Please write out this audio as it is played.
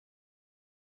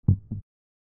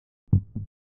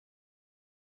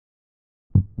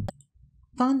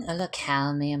Bon le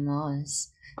calme,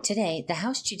 amours. Today, the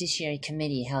House Judiciary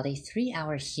Committee held a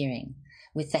 3-hour hearing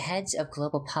with the heads of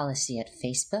global policy at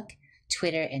Facebook,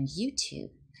 Twitter, and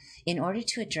YouTube in order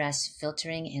to address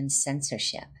filtering and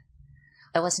censorship.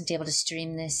 I wasn't able to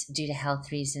stream this due to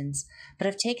health reasons, but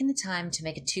I've taken the time to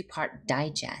make a 2-part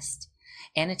digest,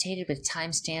 annotated with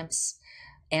timestamps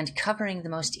and covering the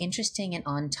most interesting and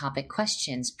on-topic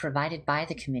questions provided by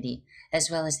the committee, as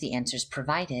well as the answers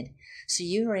provided, so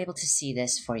you are able to see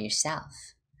this for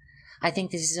yourself. I think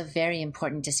this is a very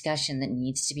important discussion that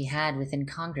needs to be had within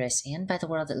Congress and by the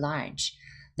world at large,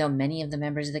 though many of the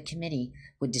members of the committee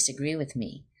would disagree with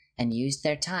me and used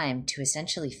their time to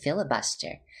essentially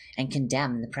filibuster and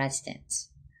condemn the president.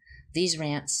 These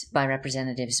rants by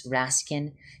Representatives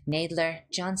Raskin, Nadler,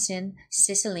 Johnson,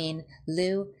 Cicilline,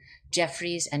 Liu,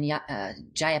 Jeffries, and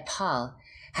Jayapal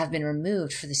have been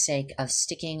removed for the sake of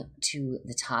sticking to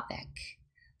the topic.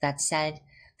 That said,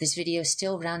 this video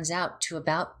still rounds out to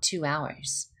about 2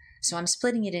 hours, so I'm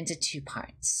splitting it into 2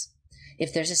 parts.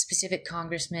 If there's a specific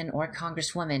congressman or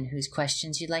congresswoman whose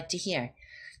questions you'd like to hear,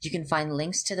 you can find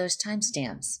links to those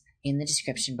timestamps in the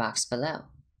description box below.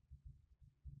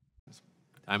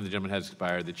 Time of the gentleman has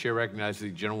expired. The chair recognizes the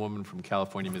gentlewoman from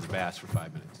California, Ms. Bass, for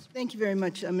 5 minutes. Thank you very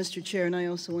much, Mr. Chair, and I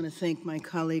also want to thank my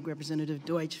colleague, Representative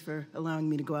Deutch, for allowing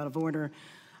me to go out of order.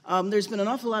 There's been an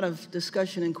awful lot of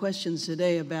discussion and questions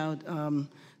today about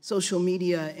social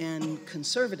media and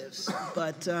conservatives,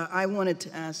 but I wanted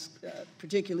to ask,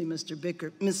 particularly Ms.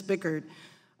 Bickert,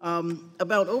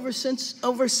 about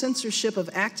over-censorship of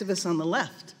activists on the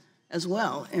left as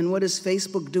well, and what is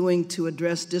Facebook doing to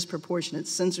address disproportionate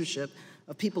censorship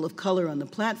of people of color on the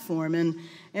platform. And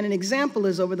an example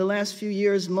is, over the last few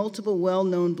years, multiple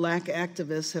well-known black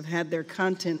activists have had their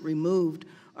content removed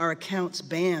or accounts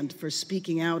banned for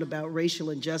speaking out about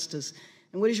racial injustice.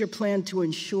 And what is your plan to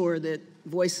ensure that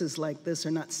voices like this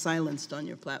are not silenced on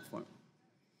your platform?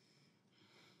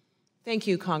 Thank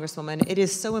you, Congresswoman. It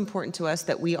is so important to us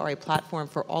that we are a platform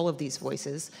for all of these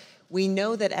voices. We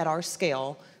know that at our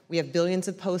scale, we have billions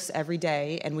of posts every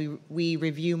day, and we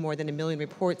review more than 1 million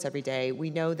reports every day. We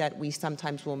know that we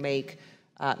sometimes will make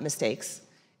mistakes,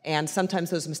 and sometimes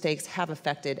those mistakes have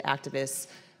affected activists.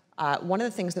 One of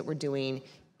the things that we're doing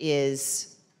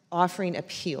is offering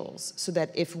appeals so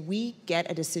that if we get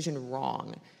a decision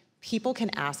wrong, people can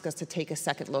ask us to take a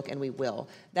second look, and we will.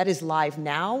 That is live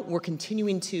now. We're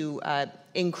continuing to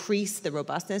increase the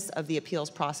robustness of the appeals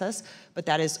process, but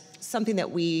that is something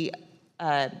that we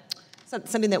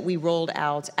rolled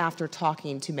out after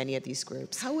talking to many of these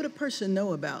groups. How would a person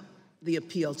know about the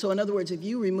appeal? So in other words, if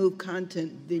you remove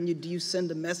content, then do you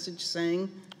send a message saying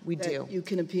you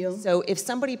can appeal? So if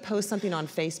somebody posts something on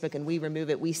Facebook and we remove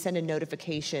it, we send a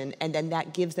notification, and then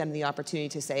that gives them the opportunity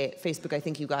to say, Facebook, I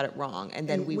think you got it wrong, and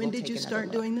then we will take another look. When did you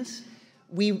start doing this?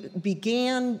 We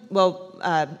began,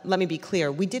 let me be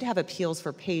clear, we did have appeals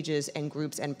for pages and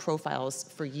groups and profiles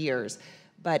for years.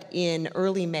 But in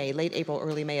early May, late April,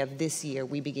 early May of this year,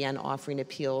 we began offering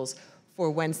appeals for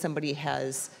when somebody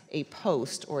has a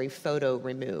post or a photo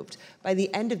removed. By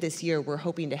the end of this year, we're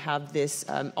hoping to have this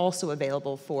also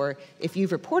available for if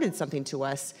you've reported something to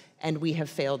us and we have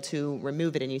failed to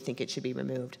remove it and you think it should be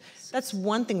removed. That's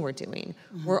one thing we're doing.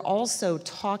 Mm-hmm. We're also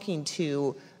talking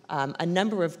to a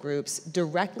number of groups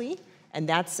directly, and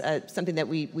that's something that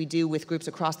we do with groups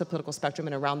across the political spectrum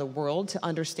and around the world to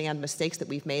understand mistakes that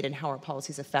we've made and how our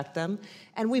policies affect them.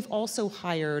 And we've also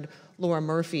hired Laura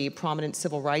Murphy, prominent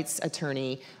civil rights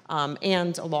attorney,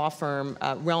 and a law firm,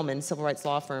 Relman, civil rights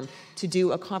law firm, to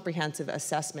do a comprehensive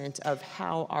assessment of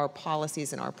how our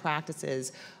policies and our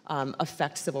practices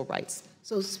affect civil rights.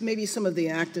 So maybe some of the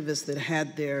activists that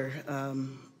had their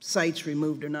sites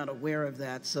removed are not aware of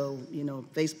that. So,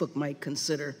 Facebook might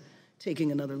consider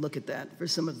taking another look at that for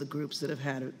some of the groups that have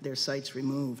had their sites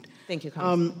removed. Thank you,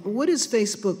 Congressman. What is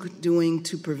Facebook doing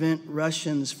to prevent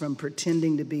Russians from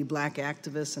pretending to be black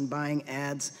activists and buying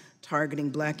ads targeting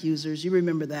black users? You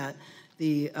remember that,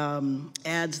 the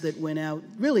ads that went out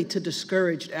really to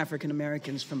discourage African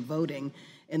Americans from voting,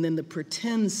 and then the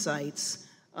pretend sites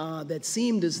that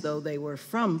seemed as though they were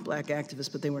from black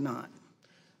activists, but they were not.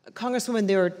 Congresswoman,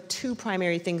 there are 2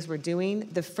 primary things we're doing.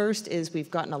 The first is we've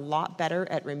gotten a lot better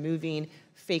at removing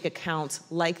fake accounts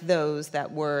like those that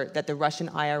the Russian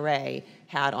IRA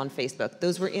had on Facebook.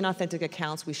 Those were inauthentic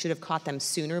accounts. We should have caught them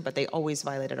sooner, but they always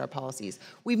violated our policies.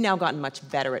 We've now gotten much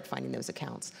better at finding those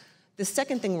accounts. The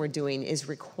second thing we're doing is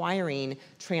requiring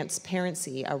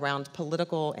transparency around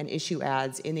political and issue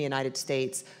ads in the United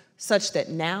States, such that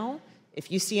now,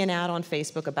 if you see an ad on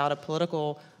Facebook about a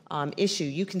political issue,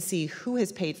 you can see who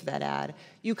has paid for that ad.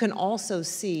 You can also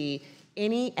see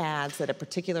any ads that a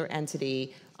particular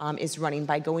entity is running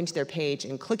by going to their page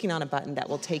and clicking on a button that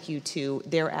will take you to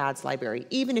their ads library,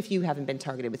 even if you haven't been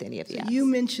targeted with any of the ads. You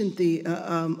mentioned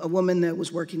a woman that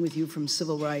was working with you from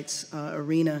civil rights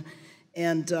arena,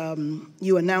 and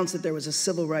you announced that there was a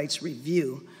civil rights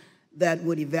review that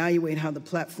would evaluate how the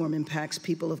platform impacts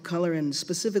people of color, and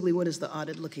specifically, what is the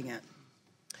audit looking at?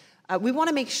 We want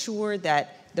to make sure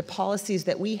that the policies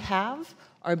that we have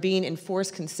are being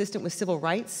enforced consistent with civil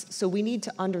rights, so we need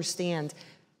to understand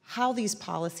how these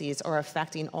policies are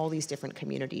affecting all these different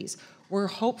communities. We're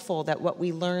hopeful that what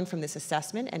we learn from this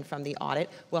assessment and from the audit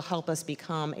will help us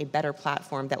become a better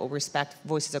platform that will respect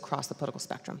voices across the political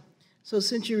spectrum. So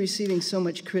since you're receiving so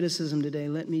much criticism today,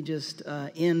 let me just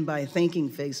end by thanking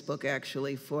Facebook,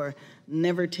 actually, for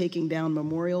never taking down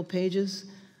memorial pages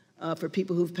for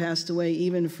people who've passed away,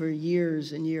 even for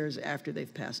years and years after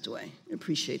they've passed away. I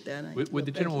appreciate that. Would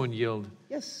the gentleman yield?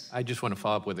 Yes. I just want to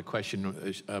follow up with a question.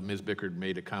 Ms. Bickard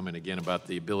made a comment again about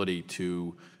the ability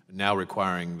to now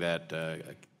requiring that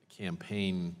a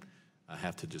campaign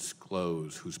have to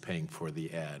disclose who's paying for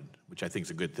the ad, which I think is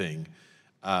a good thing.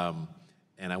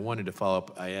 And I wanted to follow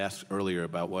up. I asked earlier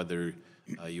about whether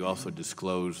you also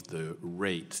disclose the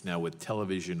rates. Now, with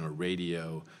television or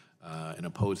radio, an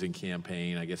opposing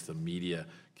campaign, I guess the media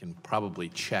can probably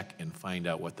check and find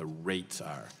out what the rates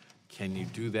are. Can you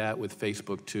do that with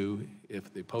Facebook too?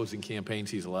 If the opposing campaign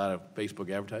sees a lot of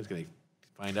Facebook advertising, can they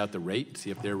find out the rate,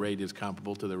 see if their rate is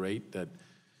comparable to the rate that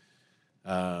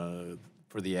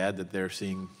for the ad that they're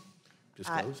seeing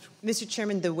disclosed? Mr.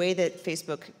 Chairman, the way that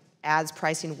Facebook ads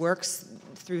pricing works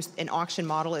through an auction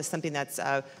model is something that's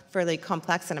fairly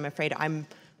complex, and I'm afraid I'm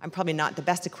probably not the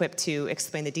best equipped to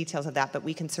explain the details of that, but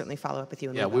we can certainly follow up with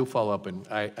you. Yeah, we'll follow up, and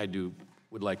I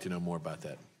would like to know more about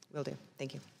that. Will do.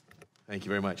 Thank you. Thank you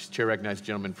very much. Chair recognizes the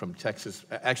gentleman from Texas.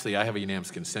 Actually, I have a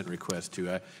unanimous consent request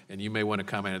too, and you may want to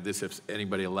comment on this if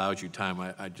anybody allows you time.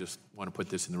 I just want to put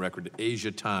this in the record.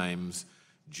 Asia Times,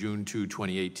 June 2,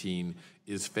 2018,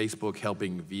 is Facebook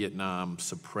helping Vietnam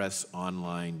suppress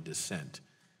online dissent?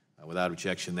 Without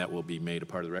objection, that will be made a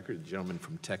part of the record. The gentleman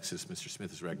from Texas, Mr.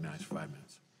 Smith, is recognized for 5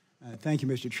 minutes. Thank you,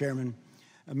 Mr. Chairman.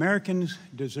 Americans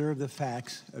deserve the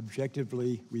facts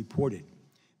objectively reported.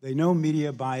 They know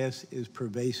media bias is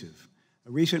pervasive.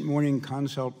 A recent Morning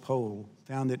Consult poll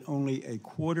found that only a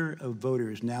quarter of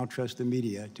voters now trust the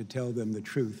media to tell them the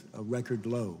truth, a record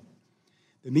low.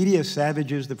 The media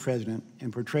savages the president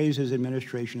and portrays his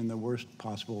administration in the worst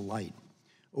possible light.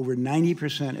 Over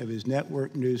 90% of his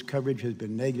network news coverage has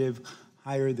been negative,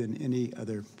 higher than any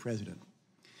other president.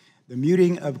 The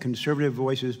muting of conservative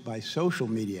voices by social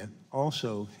media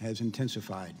also has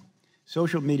intensified.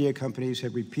 Social media companies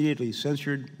have repeatedly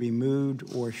censored,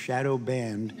 removed, or shadow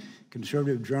banned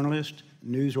conservative journalists,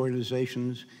 news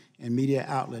organizations, and media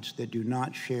outlets that do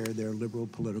not share their liberal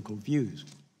political views.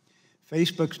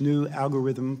 Facebook's new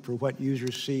algorithm for what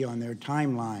users see on their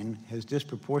timeline has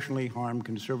disproportionately harmed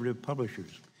conservative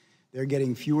publishers. They're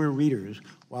getting fewer readers,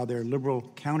 while their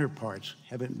liberal counterparts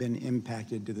haven't been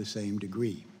impacted to the same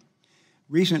degree.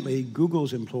 Recently,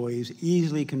 Google's employees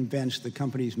easily convinced the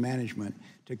company's management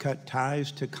to cut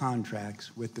ties to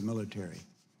contracts with the military.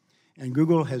 And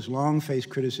Google has long faced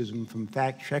criticism from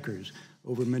fact-checkers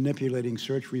over manipulating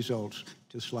search results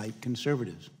to slight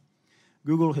conservatives.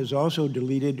 Google has also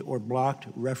deleted or blocked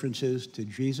references to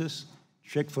Jesus,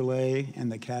 Chick-fil-A,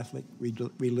 and the Catholic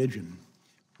religion.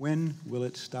 When will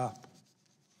it stop?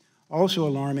 Also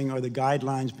alarming are the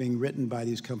guidelines being written by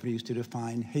these companies to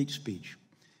define hate speech.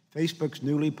 Facebook's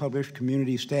newly published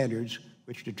community standards,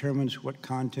 which determines what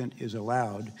content is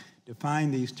allowed,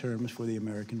 define these terms for the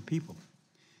American people.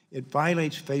 It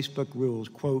violates Facebook rules,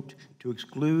 quote, to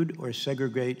exclude or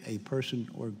segregate a person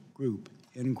or group,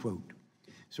 end quote.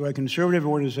 So a conservative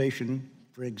organization,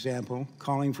 for example,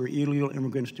 calling for illegal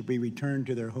immigrants to be returned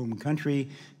to their home country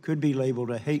could be labeled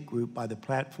a hate group by the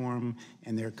platform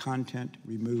and their content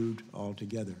removed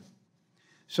altogether.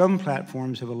 Some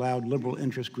platforms have allowed liberal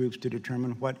interest groups to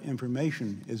determine what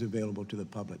information is available to the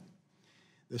public.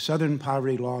 The Southern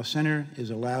Poverty Law Center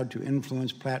is allowed to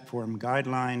influence platform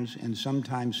guidelines and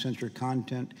sometimes censor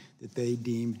content that they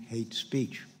deem hate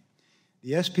speech.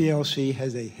 The SPLC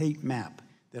has a hate map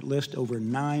that lists over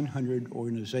 900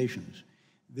 organizations.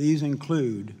 These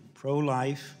include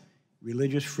pro-life,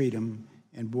 religious freedom,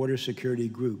 and border security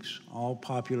groups, all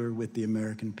popular with the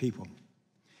American people.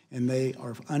 And they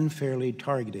are unfairly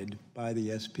targeted by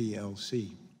the SPLC.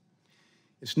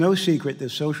 It's no secret that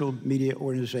social media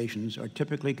organizations are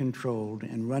typically controlled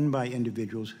and run by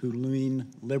individuals who lean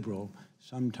liberal,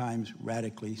 sometimes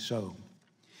radically so.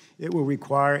 It will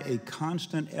require a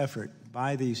constant effort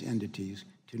by these entities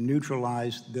to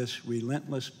neutralize this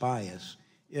relentless bias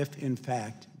if in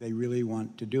fact they really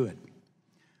want to do it.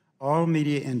 All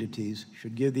media entities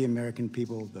should give the American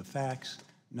people the facts,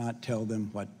 not tell them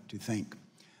what to think.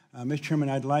 Mr. Chairman,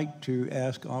 I'd like to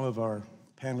ask all of our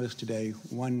panelists today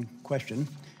one question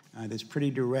that's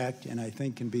pretty direct and I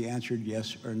think can be answered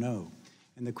yes or no.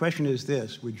 And the question is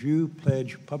this: would you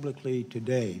pledge publicly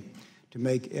today to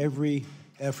make every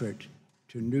effort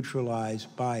to neutralize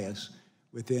bias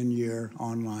within your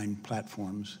online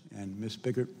platforms? And Ms.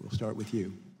 Bickert, we'll start with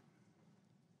you.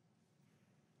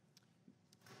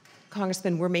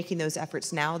 Congressman, we're making those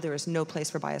efforts now. There is no place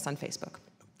for bias on Facebook.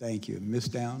 Thank you. Ms.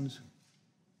 Downs?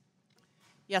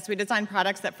 Yes, we design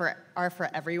products that are for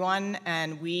everyone,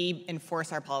 and we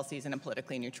enforce our policies in a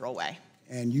politically neutral way.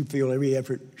 And you feel every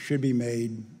effort should be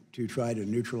made to try to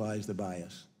neutralize the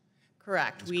bias?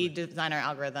 Correct. We design our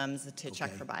algorithms to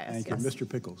check for bias. Thank yes. you. Mr.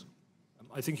 Pickles?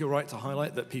 I think you're right to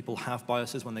highlight that people have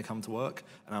biases when they come to work,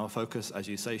 and our focus, as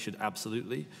you say, should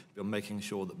absolutely be on making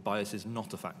sure that bias is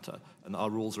not a factor and that our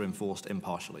rules are enforced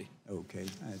impartially. Okay.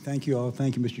 Thank you all.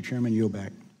 Thank you, Mr. Chairman. Yield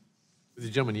back. Does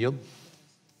the gentleman yield?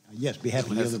 Yes, be happy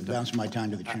to yield the balance of my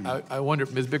time to the chairman. I wonder,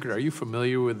 Ms. Bickert, are you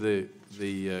familiar with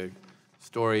the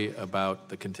story about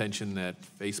the contention that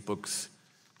Facebook's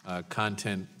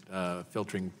content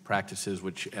filtering practices,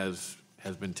 which as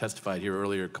has been testified here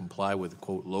earlier, comply with,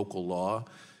 quote, local law,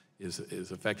 is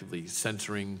effectively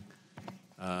censoring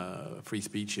free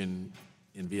speech in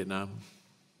Vietnam?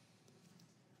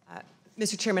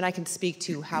 Mr. Chairman, I can speak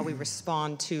to how we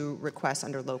respond to requests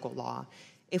under local law.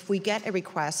 If we get a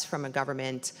request from a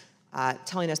government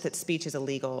telling us that speech is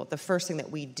illegal, the first thing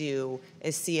that we do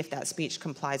is see if that speech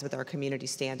complies with our community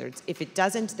standards. If it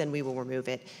doesn't, then we will remove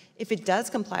it. If it does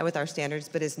comply with our standards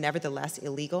but is nevertheless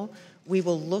illegal, we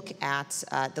will look at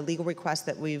the legal request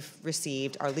that we've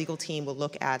received. Our legal team will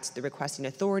look at the requesting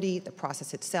authority, the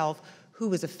process itself, who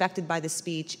was affected by the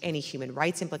speech, any human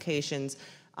rights implications,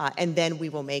 and then we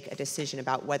will make a decision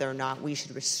about whether or not we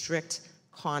should restrict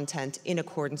content in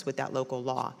accordance with that local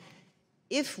law.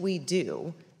 If we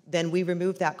do, then we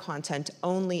remove that content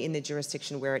only in the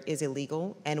jurisdiction where it is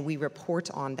illegal, and we report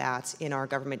on that in our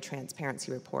government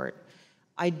transparency report.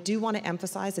 I do want to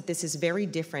emphasize that this is very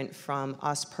different from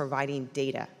us providing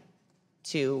data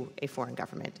to a foreign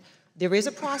government. There is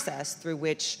a process through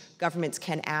which governments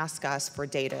can ask us for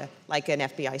data, like an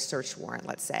FBI search warrant,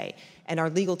 let's say, and our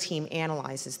legal team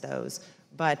analyzes those.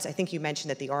 But I think you mentioned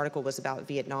that the article was about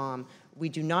Vietnam. We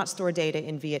do not store data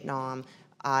in Vietnam.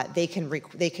 They can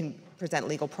present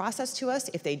legal process to us.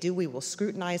 If they do, we will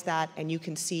scrutinize that, and you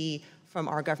can see from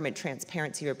our government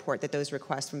transparency report that those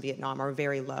requests from Vietnam are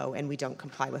very low, and we don't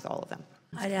comply with all of them.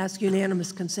 I'd ask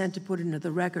unanimous consent to put into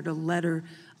the record a letter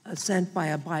sent by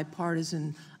a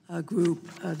bipartisan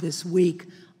group this week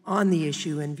on the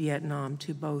issue in Vietnam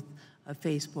to both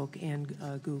Facebook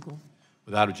and Google.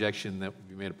 Without objection, that will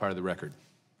be made a part of the record.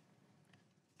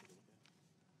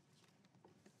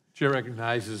 Chair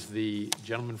recognizes the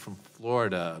gentleman from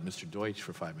Florida, Mr. Deutch,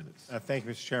 for 5 minutes. Thank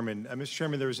you, Mr. Chairman. Mr.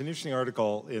 Chairman, there was an interesting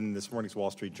article in this morning's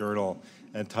Wall Street Journal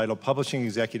entitled "Publishing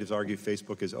Executives Argue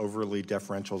Facebook is Overly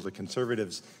Deferential to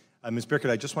Conservatives." Ms.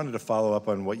 Bickert, I just wanted to follow up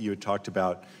on what you had talked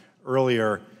about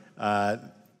earlier.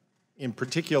 In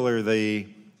particular, the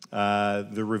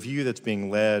review that's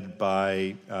being led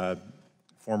by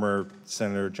former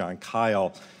Senator John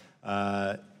Kyle,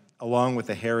 along with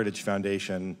the Heritage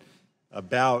Foundation,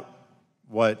 about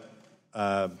what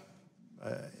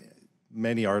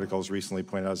many articles recently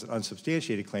pointed out as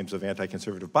unsubstantiated claims of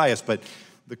anti-conservative bias. But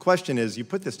the question is, you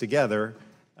put this together,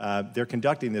 they're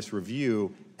conducting this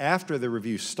review. After the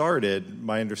review started,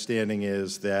 my understanding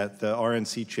is that the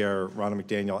RNC chair, Ronna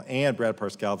McDaniel, and Brad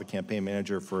Parscale, the campaign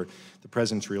manager for the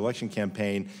president's reelection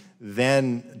campaign,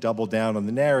 then doubled down on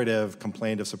the narrative,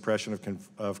 complained of suppression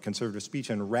of conservative speech,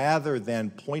 and rather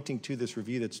than pointing to this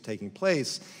review that's taking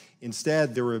place,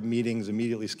 instead, there were meetings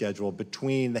immediately scheduled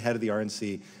between the head of the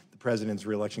RNC, the president's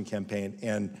reelection campaign,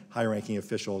 and high-ranking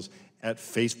officials at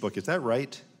Facebook. Is that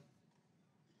right?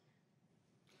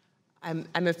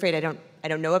 I'm afraid I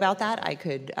don't know about that. I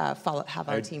could have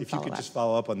our team follow up. If you could just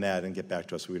follow up on that and get back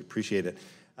to us, we would appreciate it.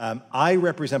 I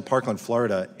represent Parkland,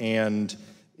 Florida, and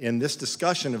in this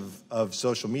discussion of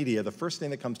social media, the first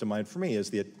thing that comes to mind for me is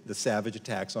the savage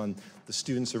attacks on the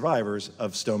student survivors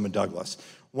of Stoneman Douglas.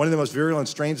 One of the most virulent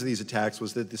strains of these attacks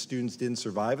was that the students didn't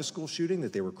survive a school shooting,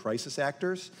 that they were crisis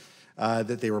actors,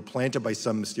 that they were planted by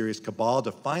some mysterious cabal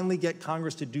to finally get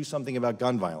Congress to do something about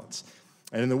gun violence.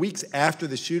 And in the weeks after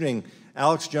the shooting,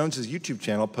 Alex Jones's YouTube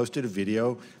channel posted a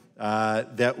video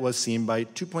that was seen by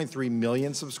 2.3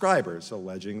 million subscribers,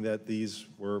 alleging that these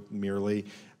were merely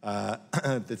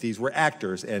that these were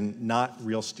actors and not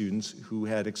real students who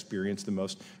had experienced the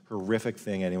most horrific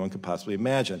thing anyone could possibly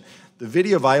imagine. The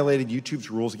video violated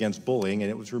YouTube's rules against bullying, and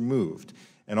it was removed.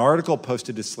 An article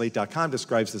posted to Slate.com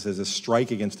describes this as a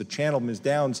strike against the channel. Ms.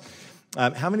 Downs,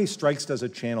 how many strikes does a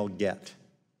channel get?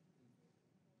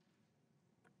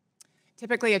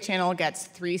 Typically, a channel gets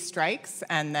 3 strikes,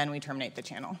 and then we terminate the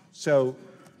channel. So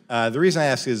the reason I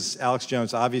ask is Alex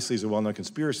Jones obviously is a well-known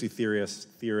conspiracy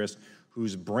theorist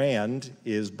whose brand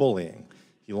is bullying.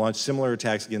 He launched similar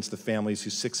attacks against the families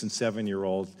whose 6- and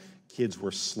 7-year-old kids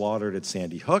were slaughtered at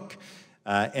Sandy Hook.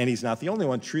 And he's not the only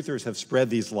one. Truthers have spread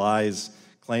these lies,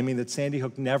 claiming that Sandy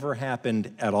Hook never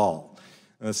happened at all.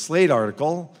 And the Slate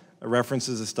article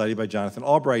references a study by Jonathan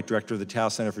Albright, director of the Tao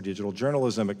Center for Digital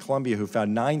Journalism at Columbia, who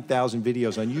found 9,000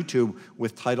 videos on YouTube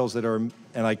with titles that are, and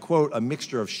I quote, a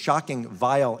mixture of shocking,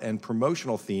 vile, and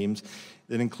promotional themes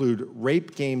that include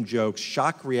rape game jokes,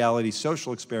 shock reality,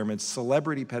 social experiments,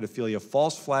 celebrity pedophilia,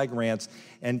 false flag rants,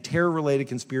 and terror-related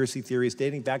conspiracy theories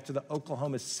dating back to the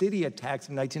Oklahoma City attacks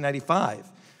in 1995.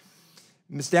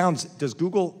 Ms. Downs, does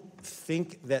Google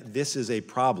think that this is a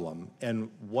problem, and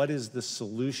what is the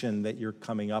solution that you're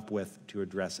coming up with to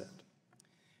address it?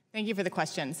 Thank you for the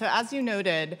question. So as you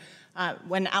noted,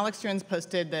 when Alex Jones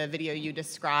posted the video you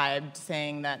described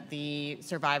saying that the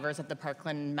survivors of the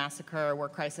Parkland massacre were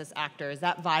crisis actors,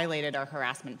 that violated our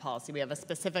harassment policy. We have a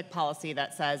specific policy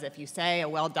that says if you say a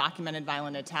well-documented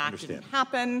violent attack didn't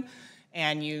happen,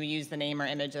 and you use the name or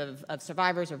image of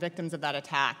survivors or victims of that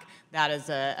attack, that is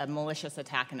a malicious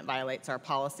attack and it violates our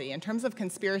policy. In terms of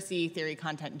conspiracy theory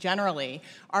content generally,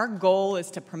 our goal is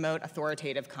to promote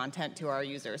authoritative content to our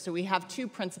users. So we have 2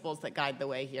 principles that guide the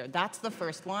way here. That's the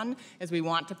first one, is we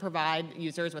want to provide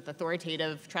users with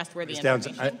authoritative, trustworthy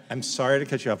information. Downs, I'm sorry to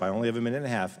cut you off. I only have a minute and a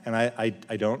half, and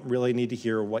I don't really need to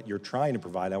hear what you're trying to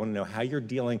provide. I want to know how you're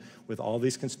dealing with all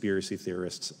these conspiracy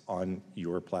theorists on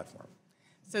your platform.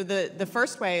 So the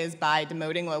first way is by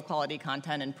demoting low-quality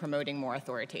content and promoting more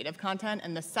authoritative content,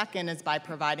 and the second is by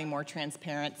providing more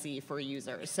transparency for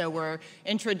users. So we're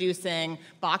introducing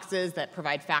boxes that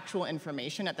provide factual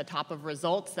information at the top of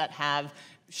results that have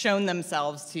shown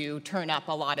themselves to turn up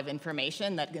a lot of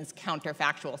information that is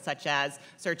counterfactual, such as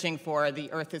searching for the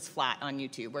Earth is flat on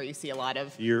YouTube, where you see a lot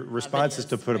of Your response is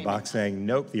to put a box saying,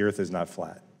 nope, the Earth is not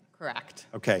flat. Correct.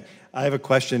 Okay. I have a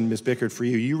question, Ms. Bickert, for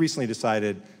you. You recently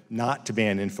decided not to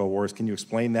ban InfoWars. Can you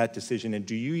explain that decision? And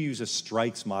do you use a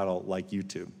strikes model like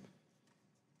YouTube?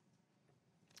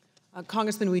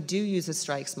 Congressman, we do use a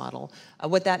strikes model.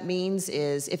 What that means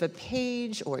is if a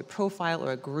page or a profile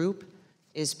or a group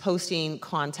is posting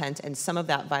content and some of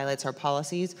that violates our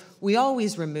policies, we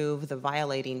always remove the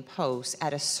violating posts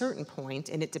at a certain point,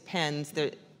 and it depends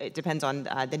on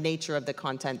the nature of the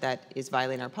content that is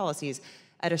violating our policies.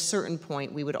 At a certain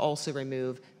point, we would also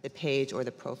remove the page or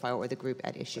the profile or the group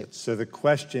at issue. So the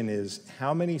question is,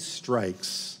 how many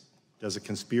strikes does a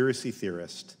conspiracy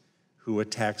theorist who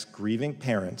attacks grieving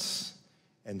parents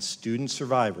and student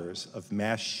survivors of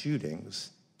mass shootings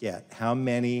get? How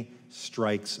many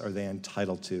strikes are they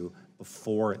entitled to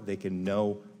before they can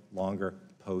no longer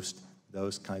post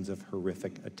those kinds of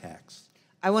horrific attacks?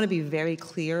 I want to be very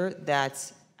clear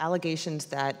that allegations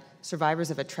that survivors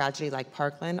of a tragedy like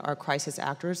Parkland are crisis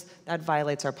actors, that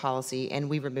violates our policy, and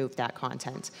we remove that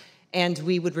content. And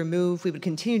we would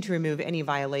continue to remove any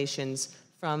violations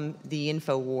from the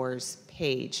InfoWars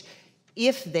page.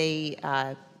 If they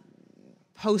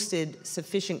posted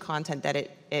sufficient content that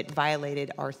it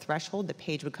violated our threshold, the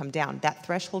page would come down. That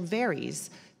threshold varies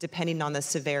depending on the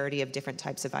severity of different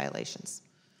types of violations.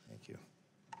 Thank you.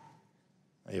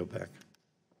 I yield back.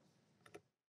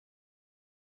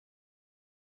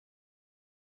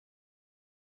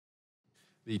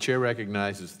 The chair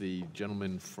recognizes the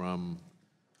gentleman from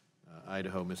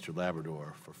Idaho, Mr.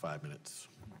 Labrador, for 5 minutes.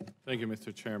 Thank you,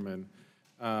 Mr. Chairman.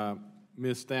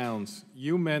 Ms. Downs,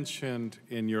 you mentioned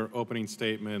in your opening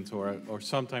statement or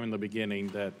sometime in the beginning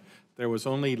that there was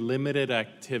only limited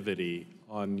activity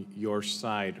on your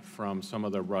side from some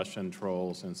of the Russian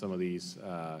trolls and some of these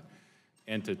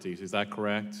entities. Is that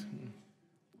correct?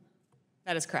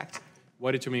 That is correct.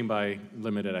 What did you mean by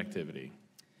limited activity?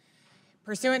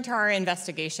 Pursuant to our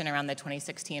investigation around the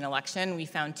 2016 election, we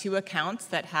found 2 accounts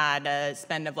that had a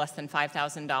spend of less than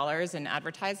 $5,000 in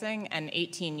advertising and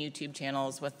 18 YouTube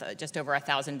channels with just over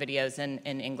 1,000 videos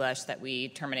in English that we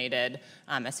terminated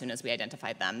as soon as we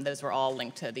identified them. Those were all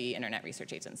linked to the Internet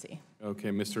Research Agency. Okay,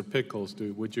 Mr. Pickles,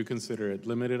 would you consider it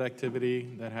limited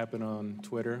activity that happened on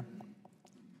Twitter?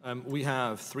 We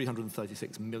have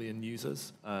 336 million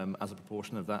users. As a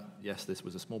proportion of that, yes, this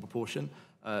was a small proportion,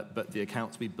 but the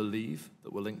accounts we believe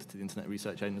that were linked to the Internet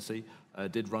Research Agency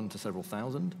did run to several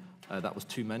thousand. That was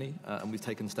too many, and we've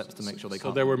taken steps to make sure they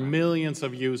can't. So there were millions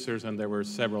of users, and there were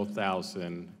several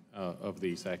thousand of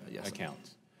these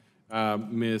accounts.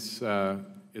 Ms.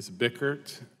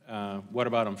 Bickert, what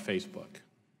about on Facebook?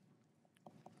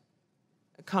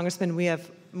 Congressman, we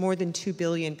have more than 2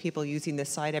 billion people using this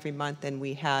site every month, and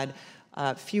we had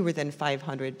fewer than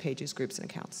 500 pages, groups, and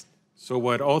accounts. So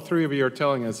what all three of you are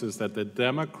telling us is that the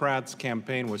Democrats'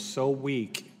 campaign was so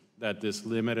weak that this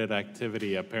limited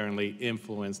activity apparently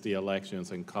influenced the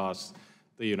elections and caused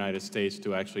the United States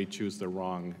to actually choose the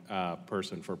wrong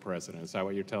person for president. Is that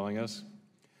what you're telling us?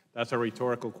 That's a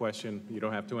rhetorical question. You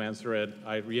don't have to answer it.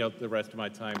 I yield the rest of my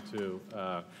time to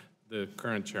the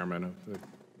current chairman of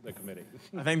the committee.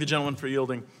 I thank the gentleman for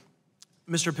yielding.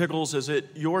 Mr. Pickles, is it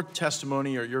your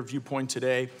testimony or your viewpoint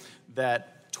today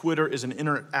that Twitter is an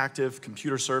interactive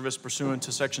computer service pursuant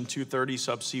to Section 230,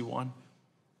 sub C1?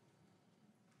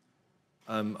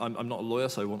 I'm not a lawyer,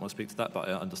 so I won't want to speak to that, but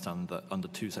I understand that under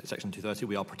Section 230,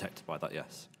 we are protected by that,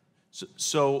 yes.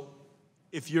 So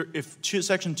if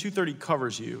Section 230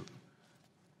 covers you,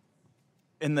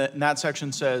 and that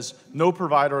section says, no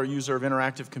provider or user of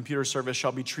interactive computer service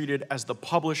shall be treated as the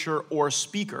publisher or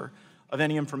speaker of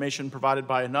any information provided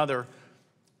by another,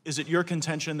 is it your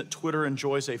contention that Twitter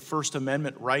enjoys a First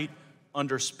Amendment right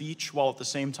under speech while at the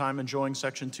same time enjoying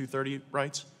Section 230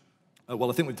 rights? Well,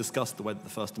 I think we've discussed the way that the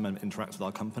First Amendment interacts with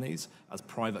our companies. As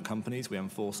private companies, we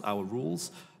enforce our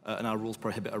rules, and our rules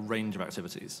prohibit a range of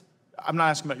activities. I'm not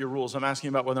asking about your rules. I'm asking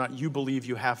about whether or not you believe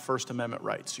you have First Amendment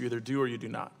rights. You either do or you do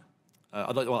not.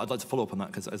 I'd like to follow up on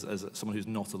that, because as someone who's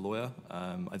not a lawyer,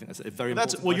 I think that's a very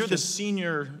important question. Well, you're the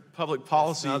senior public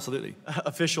policy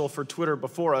official for Twitter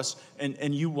before us,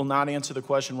 and you will not answer the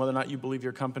question whether or not you believe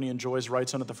your company enjoys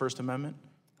rights under the First Amendment?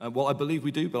 Well, I believe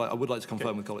we do, but I would like to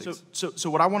confirm with colleagues. So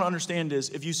what I want to understand is,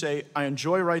 if you say, I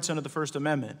enjoy rights under the First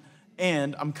Amendment,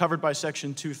 and I'm covered by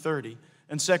Section 230,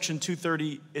 and Section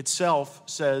 230 itself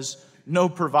says no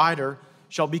provider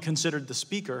shall be considered the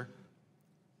speaker,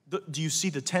 do you see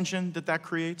the tension that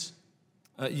creates?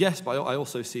 Yes, but I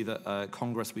also see that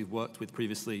Congress we've worked with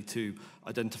previously to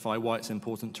identify why it's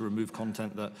important to remove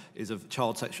content that is of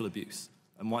child sexual abuse,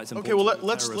 and why it's important. Okay, well,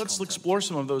 let's explore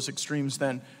some of those extremes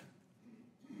then.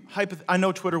 I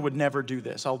know Twitter would never do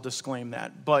this, I'll disclaim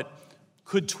that, but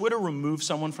could Twitter remove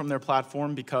someone from their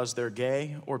platform because they're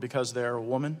gay or because they're a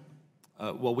woman?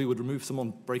 Well, we would remove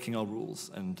someone breaking our rules,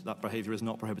 and that behavior is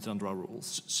not prohibited under our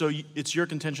rules. So it's your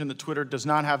contention that Twitter does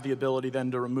not have the ability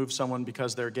then to remove someone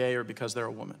because they're gay or because they're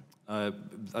a woman? As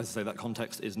I say, that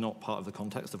context is not part of the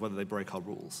context of whether they break our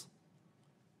rules.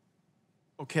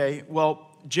 Okay,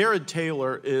 well, Jared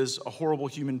Taylor is a horrible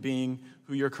human being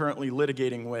who you're currently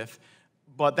litigating with,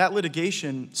 but that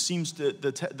litigation seems to,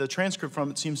 the transcript from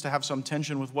it seems to have some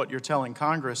tension with what you're telling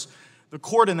Congress. The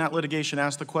court in that litigation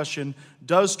asked the question,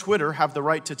 does Twitter have the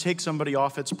right to take somebody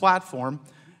off its platform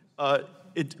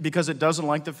because it doesn't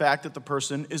like the fact that the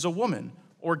person is a woman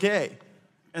or gay?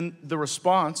 And the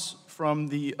response from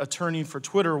the attorney for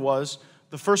Twitter was,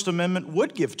 the First Amendment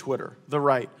would give Twitter the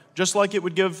right, just like it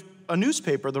would give a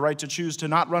newspaper the right to choose to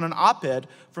not run an op-ed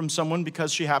from someone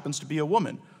because she happens to be a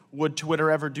woman. Would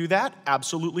Twitter ever do that?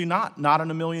 Absolutely not. Not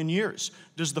in a million years.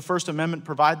 Does the First Amendment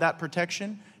provide that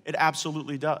protection? It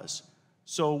absolutely does.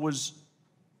 So was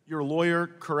your lawyer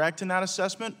correct in that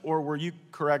assessment, or were you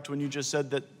correct when you just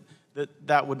said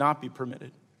that would not be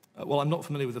permitted? Well, I'm not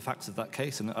familiar with the facts of that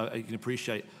case, and you can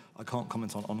appreciate I can't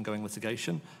comment on ongoing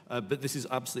litigation, but this is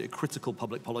absolutely a critical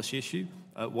public policy issue,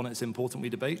 one it's important we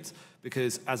debate,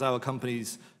 because as our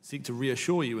companies seek to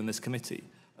reassure you in this committee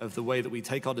of the way that we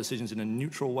take our decisions in a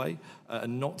neutral way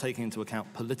and not taking into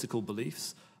account political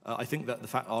beliefs, I think that the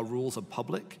fact our rules are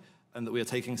public and that we are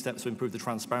taking steps to improve the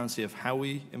transparency of how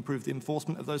we improve the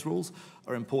enforcement of those rules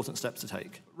are important steps to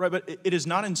take. Right, but it is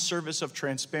not in service of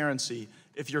transparency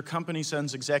if your company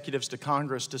sends executives to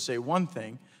Congress to say one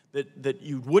thing, that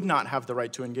you would not have the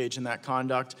right to engage in that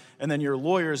conduct, and then your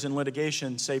lawyers in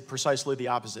litigation say precisely the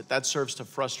opposite. That serves to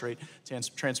frustrate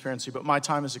transparency. But my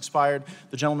time has expired.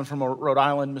 The gentleman from Rhode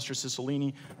Island, Mr.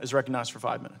 Cicilline, is recognized for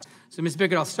 5 minutes. So, Ms.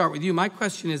 Bickert, I'll start with you. My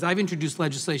question is, I've introduced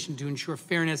legislation to ensure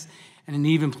fairness and an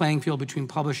even playing field between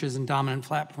publishers and dominant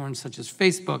platforms such as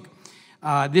Facebook.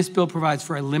 This bill provides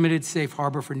for a limited safe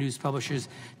harbor for news publishers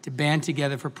to band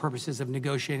together for purposes of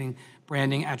negotiating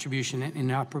branding, attribution, and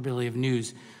interoperability of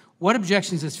news. What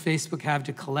objections does Facebook have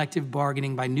to collective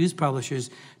bargaining by news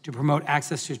publishers to promote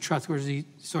access to trustworthy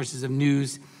sources of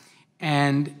news?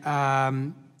 And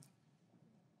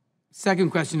second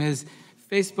question is,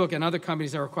 Facebook and other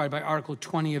companies are required by Article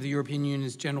 20 of the European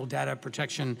Union's General Data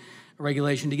Protection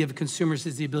Regulation to give consumers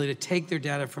the ability to take their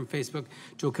data from Facebook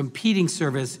to a competing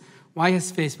service. Why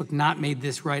has Facebook not made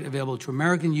this right available to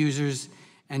American users?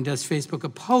 And does Facebook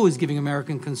oppose giving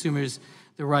American consumers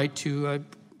the right to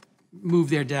move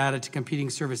their data to competing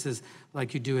services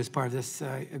like you do as part of this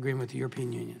agreement with the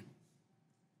European Union?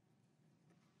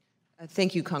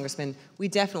 Thank you, Congressman. We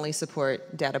definitely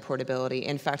support data portability.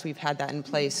 In fact, we've had that in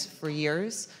place for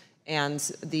years. And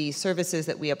the services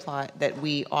that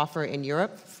we offer in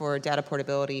Europe for data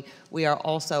portability, we are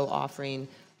also offering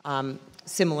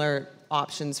similar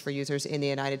options for users in the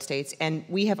United States, and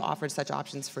we have offered such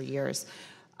options for years.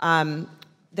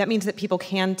 That means that people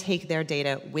can take their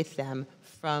data with them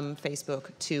from Facebook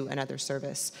to another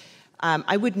service.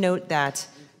 I would note that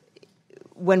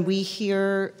when we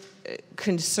hear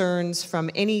concerns from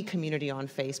any community on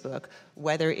Facebook,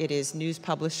 whether it is news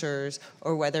publishers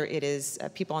or whether it is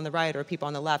people on the right or people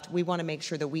on the left, we want to make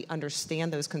sure that we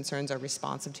understand those concerns, are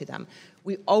responsive to them.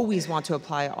 We always want to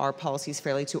apply our policies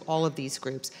fairly to all of these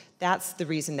groups. That's the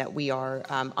reason that we are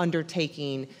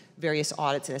undertaking various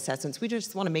audits and assessments. We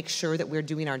just want to make sure that we're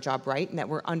doing our job right and that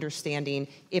we're understanding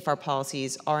if our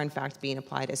policies are in fact being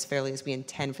applied as fairly as we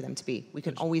intend for them to be. We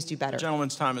can always do better. The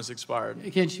gentleman's time has expired.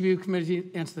 Can't you be committed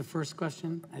to answer the first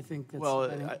question? I think that's...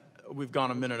 Well, we've gone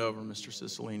a minute over, Mr.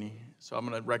 Cicilline, so I'm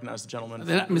going to recognize the gentleman.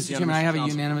 Mr. Chairman, I have a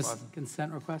unanimous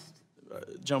consent request.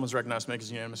 Gentleman's recognized to make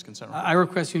his unanimous consent request. I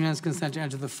request unanimous consent to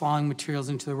enter the following materials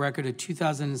into the record: a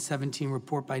 2017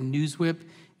 report by Newswhip,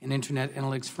 an internet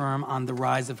analytics firm, on the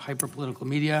rise of hyperpolitical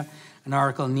media, an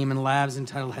article in Neiman Labs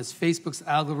entitled "Has Facebook's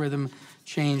Algorithm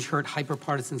Change Hurt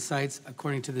Hyperpartisan Sites?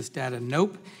 According to this data,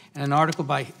 nope," and an article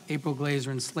by April Glazer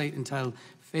and Slate entitled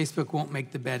 "Facebook Won't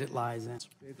Make the Bed It Lies In."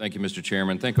 Thank you, Mr.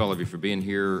 Chairman. Thank all of you for being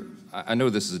here. I know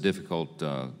this is a difficult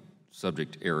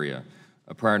subject area.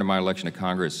 Prior to my election to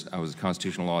Congress, I was a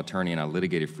constitutional law attorney, and I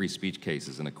litigated free speech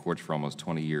cases in the courts for almost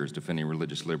 20 years, defending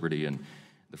religious liberty and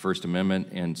the First Amendment.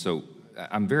 And so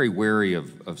I'm very wary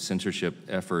of censorship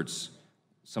efforts.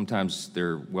 Sometimes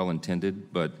they're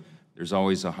well-intended, but there's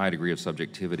always a high degree of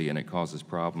subjectivity, and it causes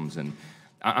problems. And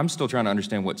I'm still trying to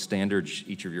understand what standards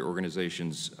each of your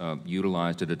organizations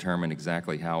utilize to determine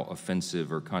exactly how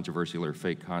offensive or controversial or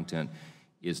fake content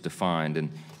is defined. And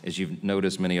as you've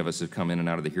noticed, many of us have come in and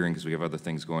out of the hearing because we have other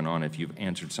things going on. If you've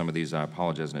answered some of these, I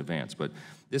apologize in advance. But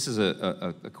this is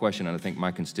a question that I think my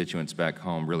constituents back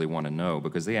home really want to know,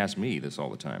 because they ask me this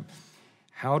all the time.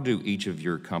 How do each of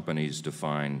your companies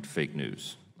define fake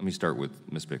news? Let me start with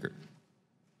Ms. Bickert.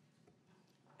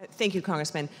 Thank you,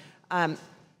 Congressman.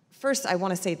 First, I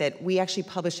want to say that we actually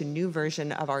published a new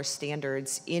version of our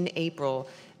standards in April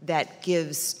that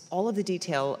gives all of the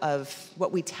detail of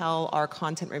what we tell our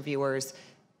content reviewers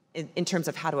in terms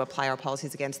of how to apply our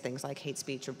policies against things like hate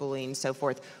speech or bullying and so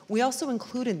forth. We also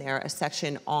include in there a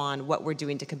section on what we're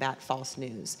doing to combat false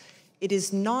news. It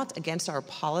is not against our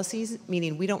policies,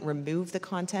 meaning we don't remove the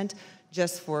content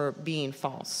just for being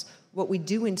false. What we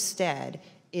do instead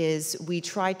is we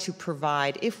try to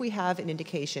provide, if we have an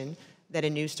indication that a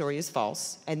news story is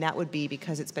false, and that would be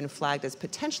because it's been flagged as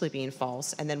potentially being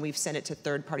false, and then we've sent it to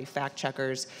third-party fact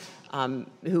checkers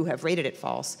who have rated it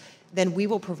false, then we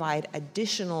will provide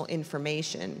additional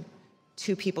information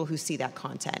to people who see that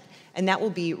content. And that will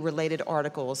be related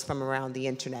articles from around the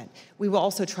internet. We will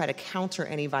also try to counter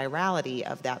any virality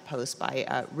of that post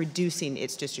by reducing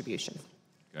its distribution.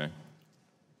 Okay.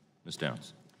 Ms.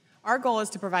 Downs. Our goal is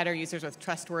to provide our users with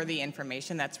trustworthy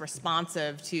information that's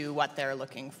responsive to what they're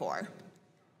looking for.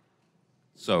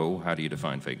 So how do you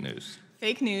define fake news?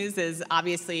 Fake news is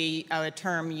obviously a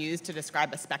term used to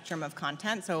describe a spectrum of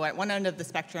content. So at one end of the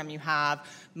spectrum, you have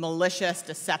malicious,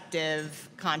 deceptive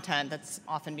content that's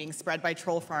often being spread by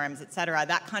troll farms, et cetera.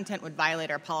 That content would violate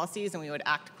our policies, and we would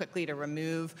act quickly to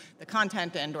remove the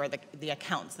content and or the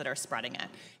accounts that are spreading it.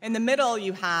 In the middle,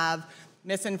 you have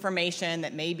misinformation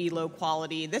that may be low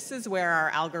quality. This is where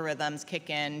our algorithms kick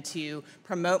in to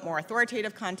promote more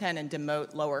authoritative content and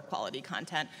demote lower quality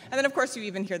content. And then, of course, you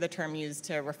even hear the term used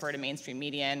to refer to mainstream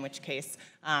media, in which case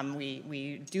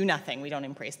we do nothing. We don't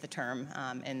embrace the term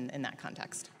in that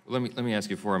context. Let me ask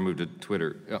you before I move to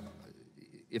Twitter.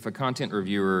 If a content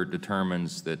reviewer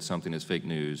determines that something is fake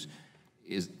news,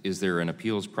 is there an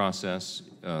appeals process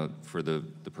for the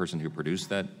person who produced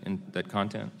that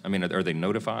content? I mean, are they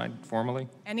notified formally?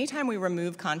 Anytime we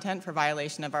remove content for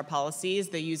violation of our policies,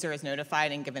 the user is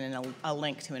notified and given a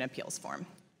link to an appeals form.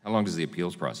 How long does the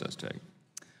appeals process take?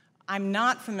 I'm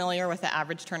not familiar with the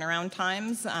average turnaround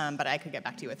times, but I could get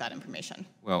back to you with that information.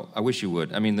 Well, I wish you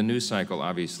would. I mean, the news cycle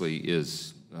obviously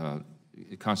is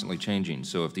constantly changing.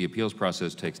 So if the appeals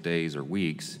process takes days or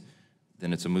weeks,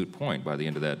 then it's a moot point by the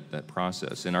end of that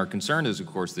process. And our concern is, of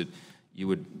course, that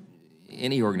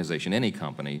any organization, any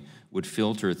company, would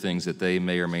filter things that they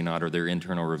may or may not, or their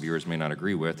internal reviewers may not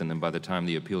agree with, and then by the time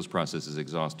the appeals process is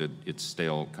exhausted, it's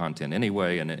stale content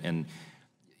anyway, and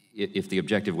if the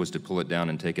objective was to pull it down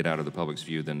and take it out of the public's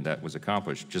view, then that was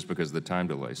accomplished just because of the time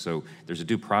delay. So there's a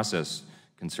due process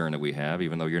concern that we have,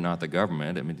 even though you're not the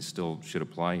government. I mean, it still should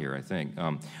apply here, I think.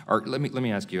 Let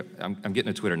me ask you, I'm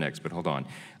getting to Twitter next, but hold on.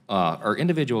 Are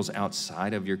individuals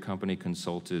outside of your company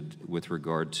consulted with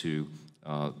regard to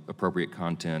appropriate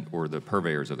content or the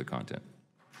purveyors of the content?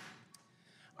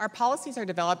 Our policies are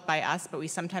developed by us, but we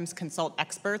sometimes consult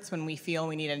experts when we feel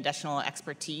we need additional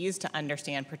expertise to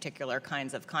understand particular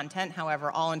kinds of content.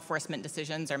 However, all enforcement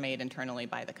decisions are made internally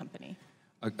by the company.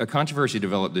 A controversy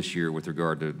developed this year with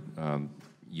regard to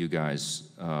you guys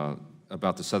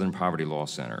about the Southern Poverty Law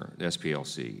Center, the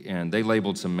SPLC, and they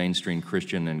labeled some mainstream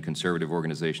Christian and conservative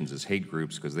organizations as hate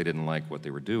groups because they didn't like what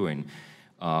they were doing.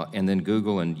 And then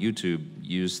Google and YouTube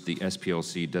used the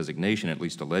SPLC designation, at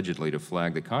least allegedly, to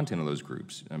flag the content of those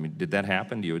groups. I mean, did that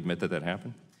happen? Do you admit that that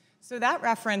happened? So that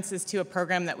reference is to a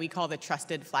program that we call the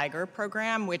Trusted Flagger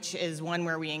Program, which is one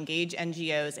where we engage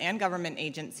NGOs and government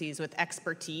agencies with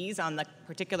expertise on the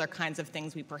particular kinds of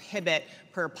things we prohibit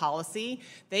per policy.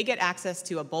 They get access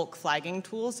to a bulk flagging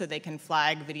tool so they can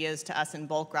flag videos to us in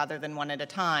bulk rather than one at a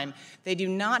time. They do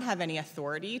not have any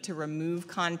authority to remove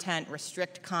content,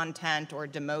 restrict content, or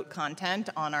demote content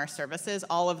on our services.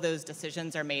 All of those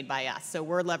decisions are made by us. So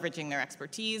we're leveraging their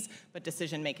expertise, but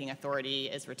decision-making authority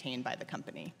is retained by the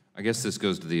company. I guess this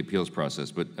goes to the appeals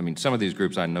process, but I mean, some of these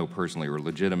groups I know personally are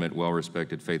legitimate,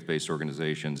 well-respected, faith-based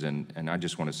organizations, and I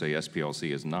just want to say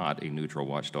SPLC is not a neutral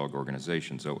watchdog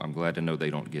organization, so I'm glad to know they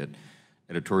don't get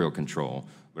editorial control,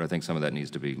 but I think some of that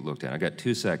needs to be looked at. I got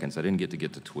 2 seconds. I didn't get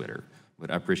to Twitter, but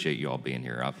I appreciate you all being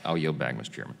here. I'll yield back, Mr.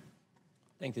 Chairman.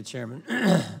 Thank the Chairman.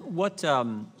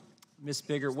 Ms.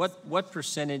 Bigger, what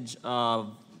percentage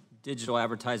of digital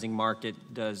advertising market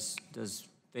does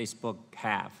Facebook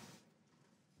have?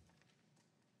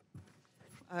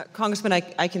 Congressman,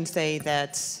 I can say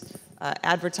that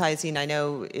advertising, I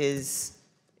know, is,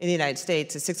 in the United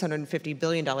States, a $650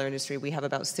 billion industry. We have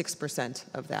about 6%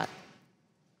 of that.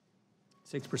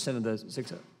 6% of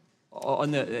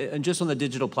the and just on the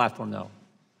digital platform, though.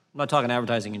 I'm not talking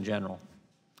advertising in general.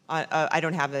 I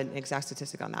don't have an exact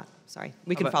statistic on that. Sorry.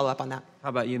 We can follow up on that. How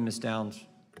about you, Ms. Downs?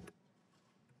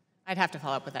 I'd have to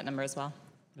follow up with that number as well.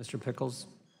 Mr. Pickles?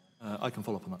 I can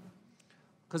follow up on that.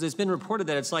 Because it's been reported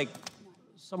that it's like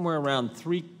somewhere around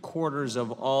 3/4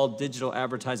 of all digital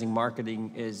advertising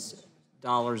marketing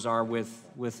dollars are with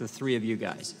the three of you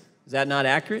guys. Is that not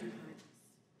accurate?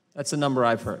 That's the number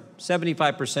I've heard.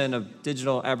 75% of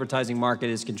digital advertising market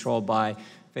is controlled by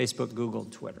Facebook, Google,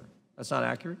 and Twitter. That's not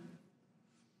accurate?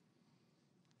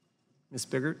 Ms.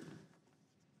 Biggert?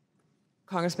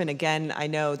 Congressman, again, I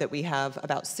know that we have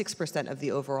about 6% of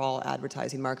the overall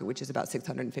advertising market, which is about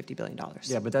 $650 billion.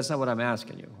 Yeah, but that's not what I'm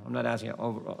asking you. I'm not asking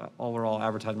overall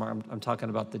advertising market. I'm talking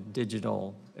about the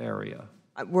digital area.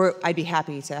 I'd be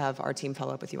happy to have our team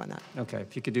follow up with you on that. Okay,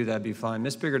 if you could do that, that'd be fine.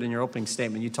 Ms. Biggert, in your opening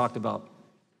statement, you talked about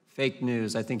fake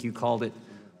news. I think you called it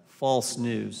false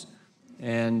news.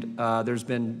 And there's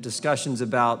been discussions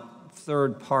about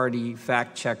third-party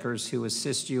fact checkers who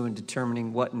assist you in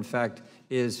determining what, in fact,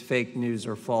 is fake news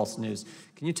or false news.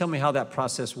 Can you tell me how that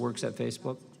process works at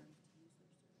Facebook?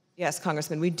 Yes,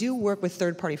 Congressman. We do work with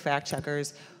third-party fact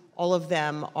checkers. All of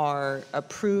them are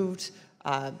approved.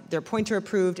 They're pointer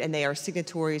approved, and they are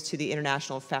signatories to the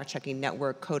International Fact-Checking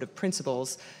Network Code of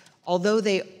Principles. Although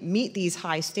they meet these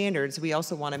high standards, we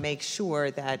also want to make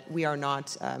sure that we are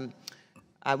not,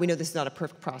 we know this is not a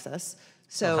perfect process.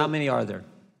 So how many are there?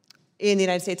 In the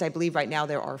United States, I believe right now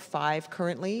there are 5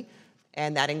 currently,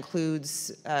 and that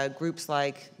includes groups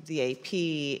like the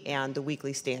AP and the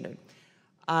Weekly Standard.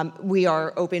 We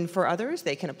are open for others.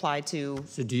 They can apply to...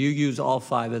 So do you use all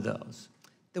 5 of those?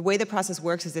 The way the process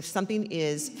works is if something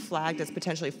is flagged as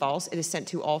potentially false, it is sent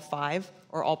to all 5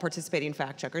 or all participating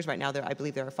fact checkers. Right now, I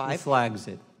believe there are 5. Who flags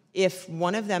it? If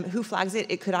one of them, who flags it,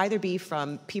 it could either be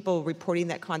from people reporting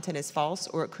that content is false,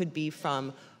 or it could be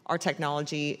from our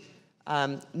technology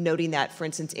noting that, for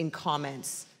instance, in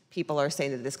comments, people are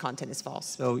saying that this content is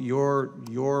false. So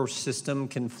your system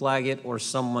can flag it, or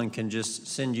someone can just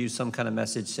send you some kind of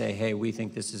message, say, hey, we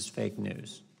think this is fake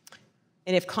news.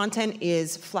 And if content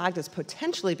is flagged as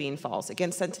potentially being false,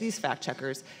 again, sent to these fact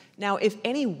checkers. Now, if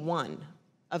any one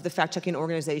of the fact-checking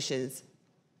organizations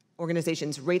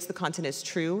rates the content as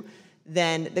true,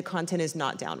 then the content is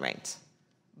not downranked.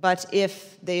 But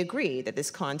if they agree that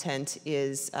this content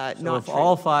is not true. So if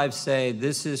all 5 say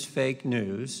this is fake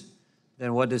news,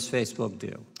 then what does Facebook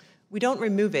do? We don't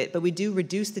remove it, but we do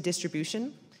reduce the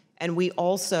distribution, and we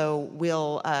also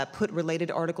will put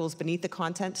related articles beneath the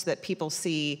content so that people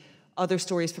see other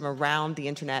stories from around the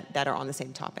internet that are on the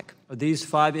same topic. Are these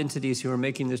 5 entities who are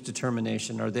making this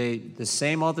determination, are they the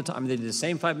same all the time? Are they the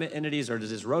same 5 entities, or does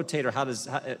this rotate, or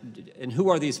and who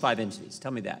are these 5 entities?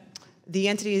 Tell me that. The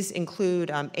entities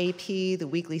include AP, the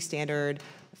Weekly Standard,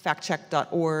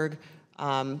 factcheck.org,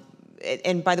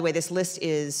 and by the way, this list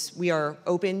is, we are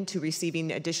open to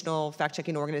receiving additional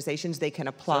fact-checking organizations. They can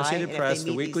apply. Associated Press,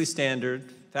 the Weekly Standard,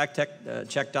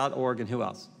 factcheck.org, and who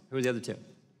else? Who are the other 2?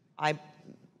 I don't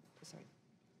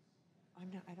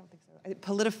think so.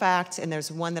 PolitiFact, and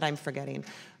there's one that I'm forgetting.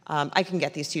 I can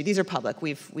get these to you. These are public.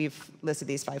 We've listed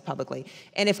these 5 publicly.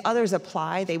 And if others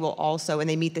apply, they will also, and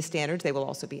they meet the standards, they will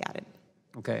also be added.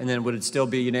 Okay, and then would it still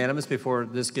be unanimous before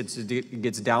this gets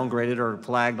downgraded or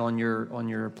flagged on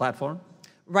your platform?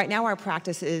 Right now, our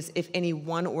practice is if any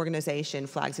one organization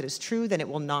flags it as true, then it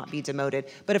will not be demoted.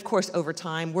 But of course, over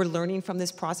time, we're learning from this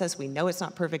process. We know it's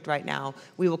not perfect right now.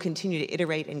 We will continue to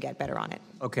iterate and get better on it.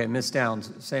 Okay, Ms.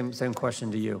 Downs, same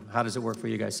question to you. How does it work for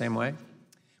you guys? Same way?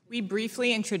 We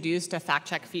briefly introduced a fact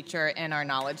check feature in our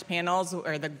knowledge panels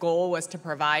where the goal was to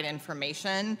provide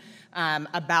information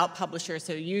about publishers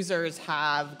so users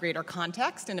have greater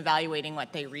context in evaluating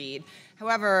what they read.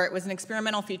 However, it was an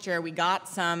experimental feature. We got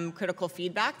some critical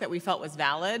feedback that we felt was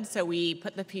valid, so we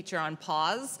put the feature on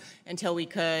pause until we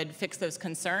could fix those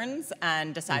concerns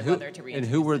and decide whether to reintroduce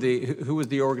it. And who was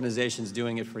the organizations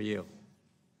doing it for you?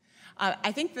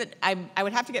 I think that I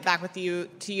would have to get back with you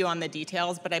on the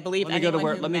details, but I believe Let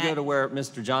me go to where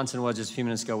Mr. Johnson was just a few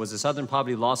minutes ago. Was the Southern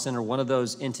Poverty Law Center one of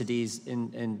those entities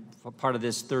in part of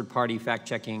this third-party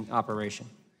fact-checking operation?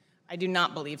 I do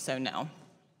not believe so, no.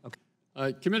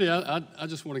 Okay. Committee, I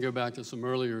just want to go back to some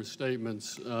earlier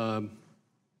statements by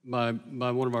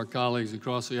one of our colleagues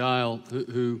across the aisle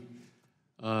who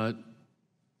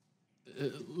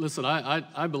listen,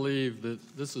 I believe that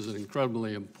this is an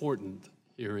incredibly important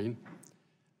hearing.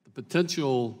 The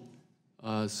potential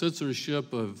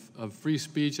censorship of free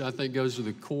speech, I think, goes to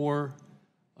the core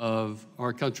of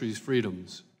our country's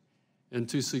freedoms. And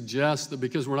to suggest that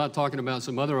because we're not talking about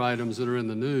some other items that are in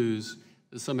the news,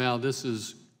 that somehow this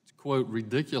is, quote,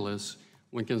 ridiculous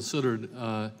when considered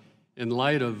in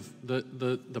light of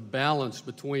the balance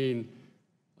between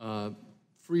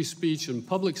free speech and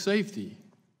public safety.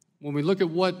 When we look at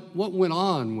what went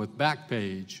on with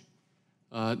Backpage,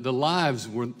 the lives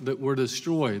that were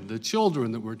destroyed, the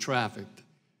children that were trafficked,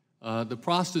 the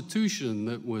prostitution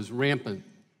that was rampant.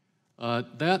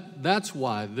 That's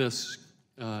why this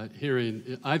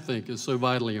hearing, I think, is so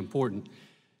vitally important.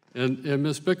 And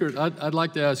Ms. Bickert, I'd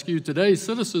like to ask you, today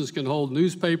citizens can hold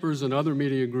newspapers and other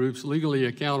media groups legally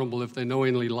accountable if they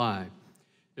knowingly lie,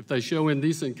 if they show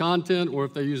indecent content, or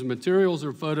if they use materials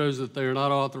or photos that they are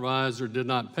not authorized or did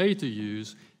not pay to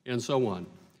use, and so on.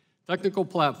 Technical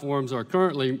platforms are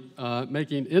currently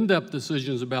making in-depth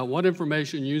decisions about what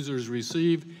information users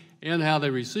receive and how they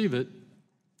receive it,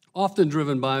 often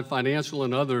driven by financial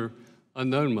and other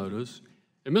unknown motives.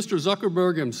 And Mr.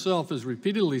 Zuckerberg himself has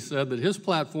repeatedly said that his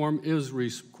platform is,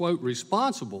 quote,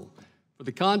 responsible for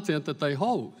the content that they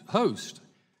host.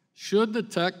 Should the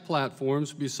tech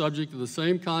platforms be subject to the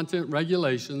same content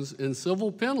regulations and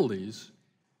civil penalties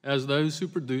as those who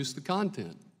produce the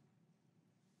content?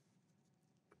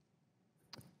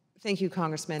 Thank you,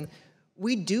 Congressman.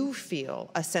 We do feel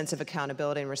a sense of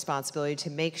accountability and responsibility to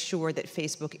make sure that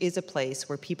Facebook is a place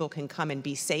where people can come and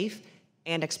be safe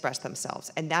and express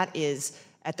themselves. And that is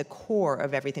at the core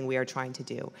of everything we are trying to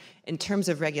do. In terms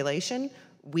of regulation,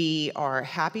 we are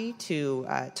happy to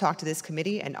talk to this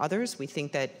committee and others. We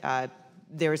think that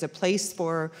there is a place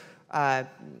for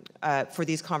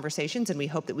these conversations, and we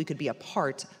hope that we could be a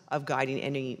part of guiding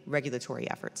any regulatory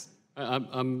efforts.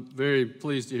 I'm very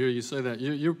pleased to hear you say that.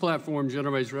 Your platform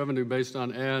generates revenue based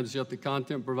on ads, yet the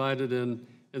content provided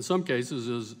in some cases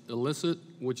is illicit,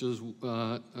 which is,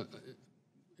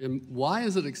 why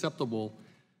is it acceptable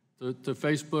to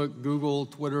Facebook, Google,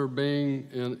 Twitter, Bing,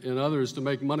 and others to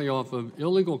make money off of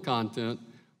illegal content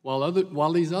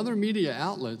while these other media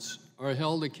outlets are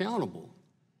held accountable,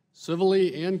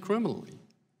 civilly and criminally,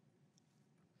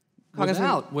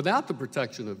 without the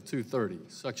protection of 230,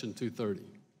 Section 230?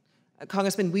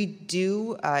 Congressman, we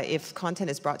do, if content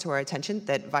is brought to our attention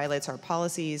that violates our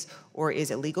policies or is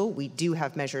illegal, we do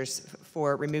have measures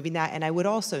for removing that. And I would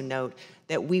also note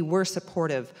that we were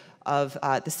supportive of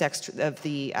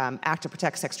the Act to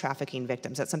Protect Sex Trafficking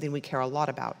Victims. That's something we care a lot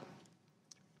about.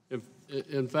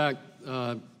 In fact,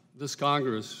 this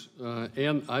Congress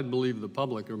and I believe the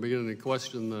public are beginning to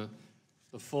question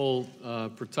the full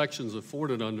protections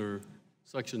afforded under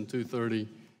Section 230.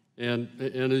 And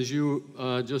as you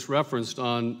just referenced,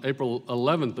 on April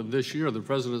 11th of this year, the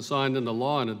President signed into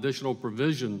law an additional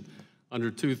provision under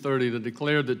 230 that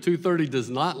declared that 230 does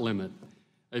not limit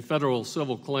a federal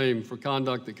civil claim for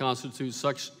conduct that constitutes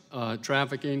sex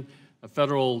trafficking, a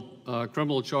federal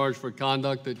criminal charge for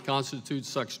conduct that constitutes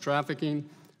sex trafficking,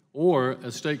 or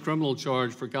a state criminal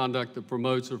charge for conduct that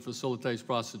promotes or facilitates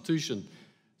prostitution.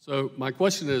 So my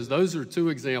question is, those are two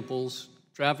examples,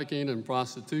 trafficking and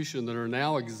prostitution, that are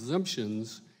now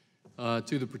exemptions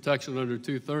to the protection under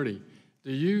 230.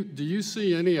 Do you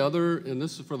see any other, and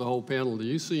this is for the whole panel, do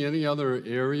you see any other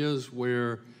areas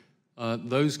where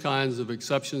those kinds of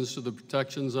exceptions to the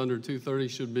protections under 230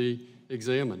 should be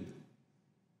examined?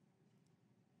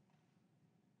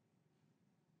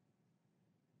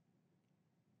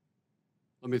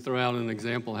 Let me throw out an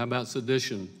example. How about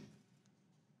sedition?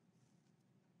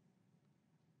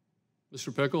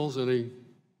 Mr. Pickles, any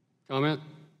comment?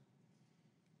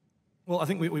 Well, I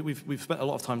think we've spent a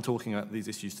lot of time talking about these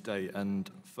issues today, and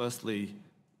firstly,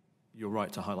 you're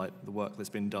right to highlight the work that's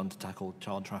been done to tackle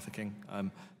child trafficking.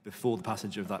 Before the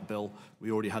passage of that bill,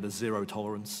 we already had a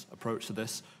zero-tolerance approach to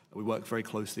this. We worked very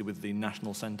closely with the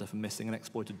National Center for Missing and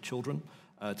Exploited Children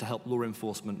to help law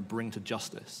enforcement bring to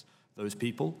justice those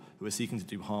people who are seeking to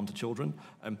do harm to children.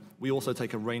 We also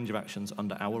take a range of actions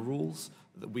under our rules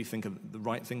that we think are the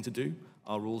right thing to do.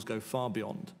 Our rules go far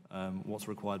beyond what's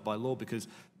required by law because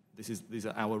these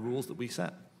are our rules that we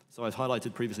set. So I've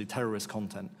highlighted previously terrorist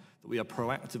content that we are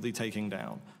proactively taking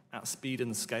down at speed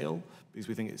and scale because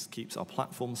we think it keeps our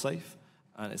platform safe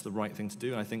and it's the right thing to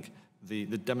do. And I think the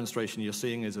demonstration you're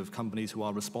seeing is of companies who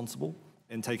are responsible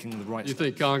in taking the right steps. You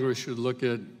think Congress should look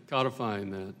at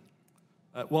codifying that?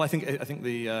 Well, I think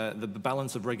the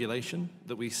balance of regulation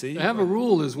that we see. To have a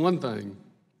rule is one thing.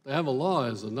 To have a law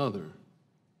is another.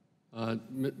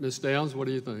 Ms. Downs, what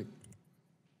do you think?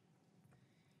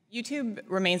 YouTube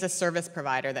remains a service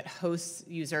provider that hosts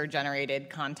user-generated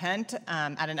content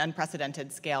at an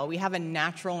unprecedented scale. We have a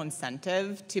natural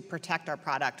incentive to protect our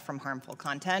product from harmful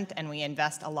content, and we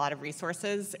invest a lot of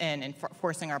resources in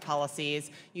enforcing our policies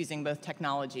using both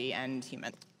technology and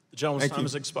humans. The gentleman's time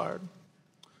has expired.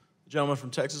 The gentleman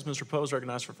from Texas, Mr. Poe, is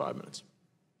recognized for 5 minutes.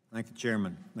 Thank you,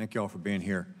 Chairman. Thank you all for being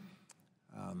here.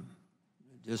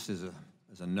 Just as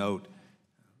a note,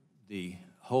 the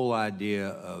whole idea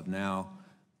of now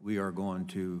we are going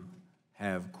to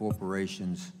have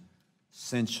corporations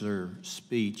censor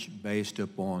speech based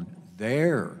upon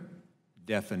their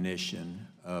definition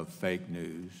of fake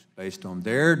news, based on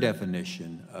their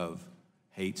definition of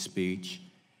hate speech,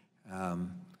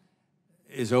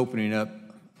 is opening up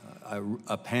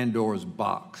a Pandora's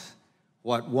box.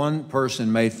 What one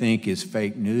person may think is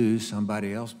fake news,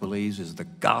 somebody else believes is the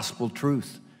gospel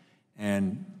truth.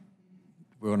 And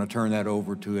we're going to turn that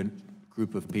over to a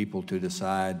group of people to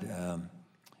decide.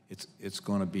 It's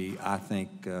going to be, I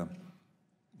think,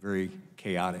 very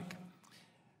chaotic.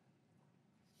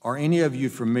 Are any of you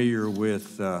familiar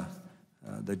with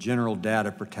the general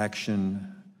data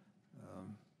protection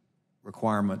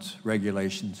requirements,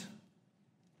 regulations?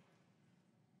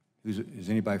 Is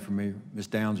anybody familiar? Ms.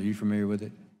 Downs, are you familiar with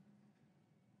it?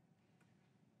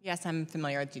 Yes, I'm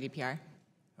familiar with GDPR.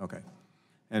 Okay.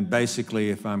 And basically,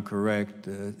 if I'm correct,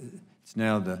 it's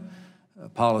now the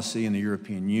policy in the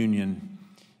European Union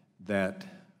that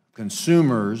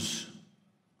consumers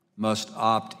must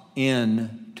opt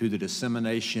in to the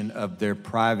dissemination of their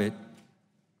private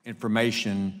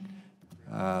information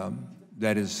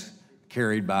that is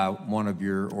carried by one of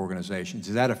your organizations.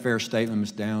 Is that a fair statement,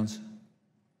 Ms. Downs?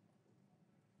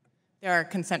 There are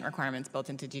consent requirements built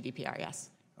into GDPR,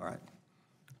 yes. All right.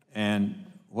 And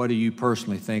what do you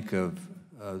personally think of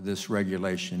this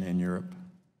regulation in Europe?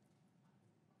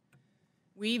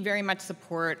 We very much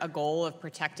support a goal of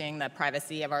protecting the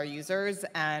privacy of our users,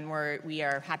 and we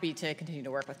are happy to continue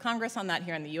to work with Congress on that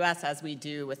here in the U.S., as we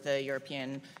do with the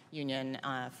European Union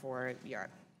for Europe.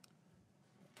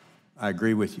 I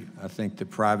agree with you. I think the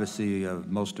privacy of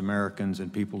most Americans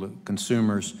and people,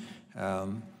 consumers,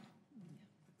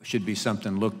 should be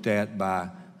something looked at by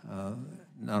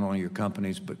not only your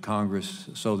companies but Congress,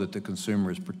 so that the consumer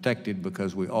is protected,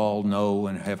 because we all know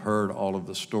and have heard all of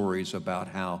the stories about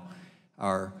how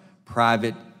our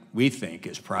private, we think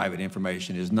is private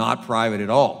information, is not private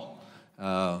at all.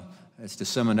 It's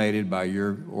disseminated by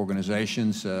your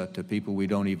organizations to people we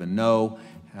don't even know,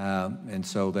 and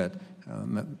so that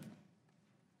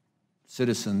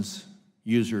citizens,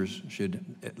 users should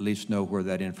at least know where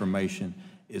that information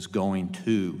is going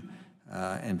to,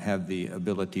 and have the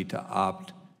ability to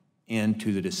opt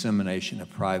into the dissemination of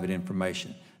private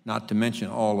information. Not to mention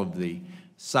all of the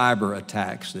cyber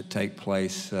attacks that take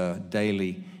place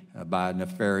daily by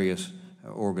nefarious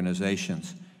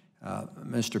organizations.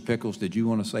 Mr. Pickles, did you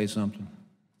want to say something?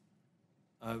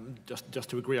 Just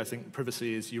to agree, I think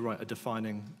privacy is, you're right, a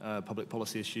defining public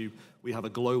policy issue. We have a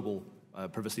global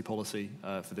privacy policy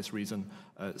for this reason.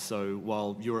 So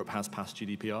while Europe has passed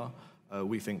GDPR,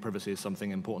 we think privacy is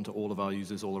something important to all of our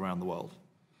users all around the world.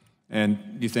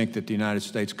 And do you think that the United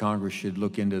States Congress should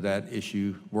look into that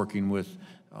issue, working with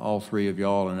all three of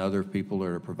y'all and other people that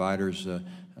are providers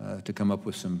to come up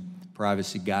with some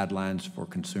privacy guidelines for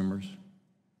consumers?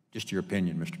 Just your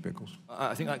opinion, Mr. Pickles.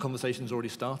 I think that conversation's already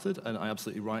started, and I'm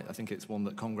absolutely right. I think it's one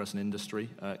that Congress and industry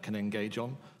can engage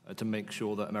on to make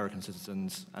sure that American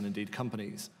citizens and indeed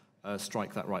companies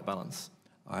strike that right balance.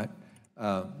 All right.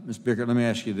 Ms. Bickert, let me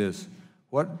ask you this.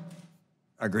 I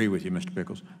agree with you, Mr.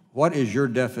 Pickles. What is your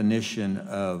definition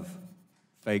of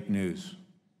fake news?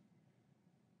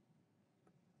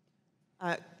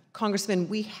 Congressman,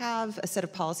 we have a set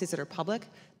of policies that are public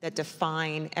that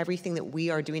define everything that we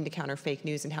are doing to counter fake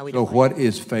news and how we. So what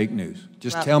is fake news?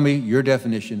 Just tell me your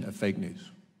definition of fake news.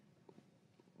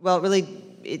 Well, really,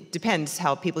 it depends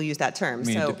how people use that term. I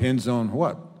mean, it depends on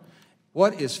what?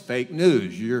 What is fake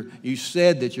news? You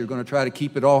said that you're going to try to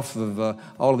keep it off of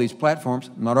all of these platforms.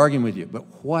 I'm not arguing with you, but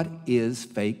what is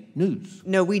fake news?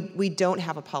 No, we don't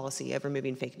have a policy of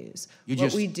removing fake news.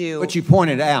 What we do. But you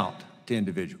pointed out to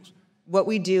individuals. What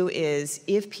we do is,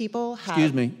 if people have.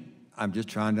 Excuse me, I'm just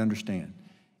trying to understand.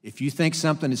 If you think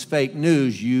something is fake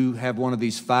news, you have one of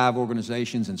these 5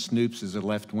 organizations, and Snoops is a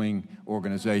left-wing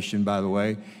organization, by the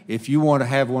way. If you want to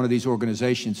have one of these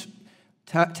organizations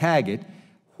tag it,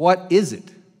 what is it?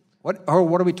 What are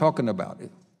we talking about?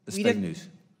 It's fake news.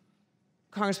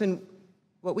 Congressman,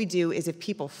 what we do is, if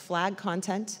people flag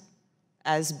content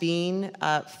as being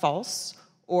false,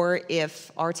 or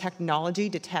if our technology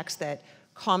detects that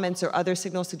comments or other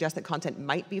signals suggest that content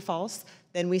might be false,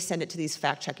 then we send it to these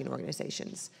fact-checking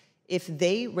organizations. If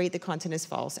they rate the content as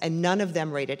false and none of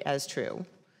them rate it as true,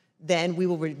 then we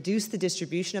will reduce the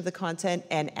distribution of the content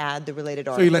and add the related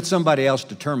articles. So you let somebody else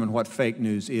determine what fake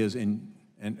news is and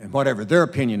whatever their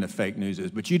opinion of fake news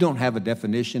is, but you don't have a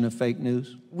definition of fake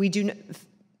news? We do.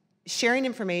 Sharing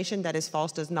information that is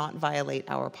false does not violate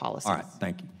our policies. All right,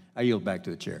 thank you. I yield back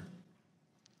to the chair.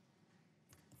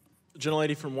 The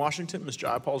gentlelady from Washington, Ms.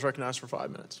 Jayapal, is recognized for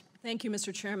 5 minutes. Thank you,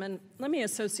 Mr. Chairman. Let me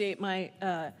associate my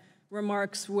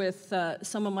remarks with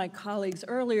some of my colleagues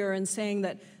earlier in saying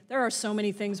that there are so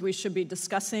many things we should be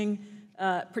discussing,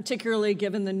 particularly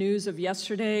given the news of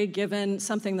yesterday, given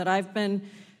something that I've been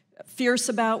fierce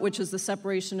about, which is the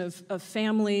separation of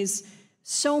families,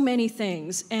 so many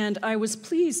things. And I was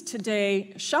pleased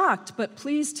today, shocked, but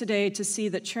pleased today to see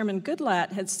that Chairman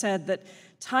Goodlatte had said that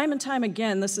time and time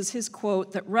again, this is his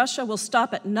quote, that Russia will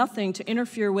stop at nothing to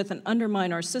interfere with and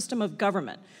undermine our system of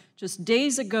government. Just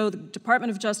days ago, the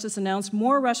Department of Justice announced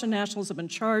more Russian nationals have been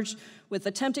charged with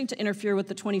attempting to interfere with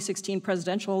the 2016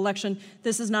 presidential election.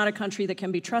 This is not a country that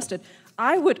can be trusted.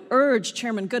 I would urge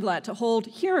Chairman Goodlatte to hold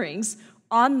hearings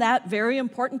on that very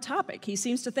important topic. He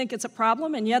seems to think it's a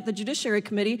problem, and yet the Judiciary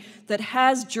Committee that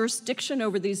has jurisdiction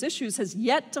over these issues has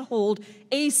yet to hold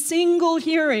a single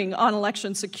hearing on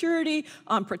election security,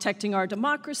 on protecting our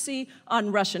democracy,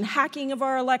 on Russian hacking of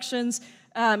our elections,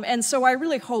 and so I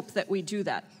really hope that we do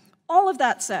that. All of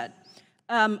that said,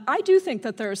 I do think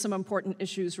that there are some important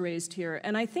issues raised here,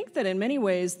 and I think that in many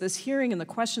ways this hearing and the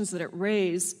questions that it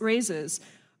raises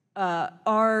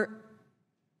are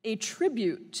a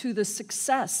tribute to the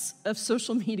success of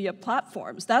social media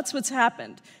platforms. That's what's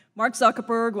happened. Mark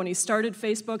Zuckerberg, when he started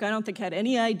Facebook, I don't think had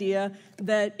any idea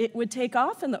that it would take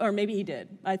off, or maybe he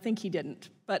did. I think he didn't.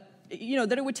 But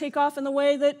that it would take off in the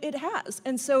way that it has.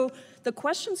 And so the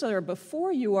questions that are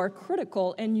before you are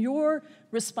critical, and your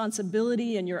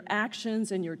responsibility and your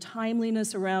actions and your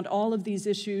timeliness around all of these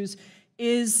issues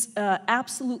is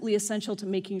absolutely essential to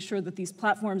making sure that these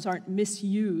platforms aren't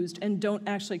misused and don't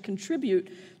actually contribute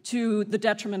to the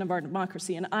detriment of our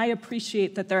democracy. And I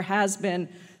appreciate that there has been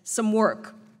some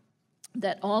work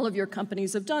that all of your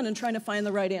companies have done in trying to find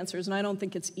the right answers, and I don't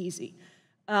think it's easy.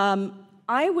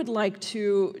 I would like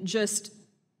to just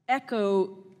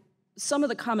echo some of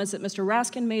the comments that Mr.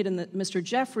 Raskin made and that Mr.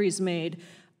 Jeffries made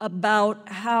about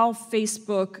how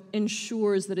Facebook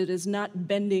ensures that it is not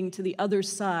bending to the other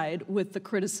side with the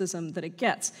criticism that it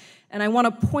gets. And I want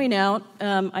to point out,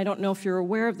 I don't know if you're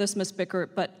aware of this, Ms. Bickert,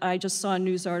 but I just saw a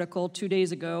news article 2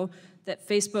 days ago that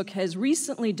Facebook has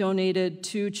recently donated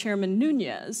to Chairman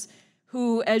Nunes,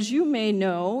 who, as you may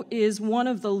know, is one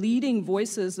of the leading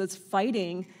voices that's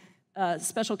fighting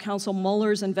Special Counsel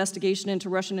Mueller's investigation into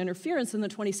Russian interference in the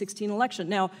 2016 election.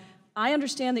 Now, I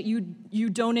understand that you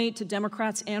donate to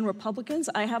Democrats and Republicans.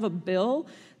 I have a bill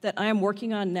that I am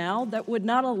working on now that would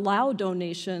not allow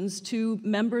donations to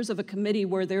members of a committee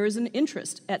where there is an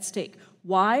interest at stake.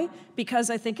 Why? Because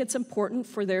I think it's important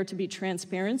for there to be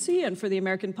transparency and for the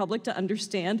American public to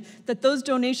understand that those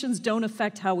donations don't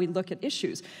affect how we look at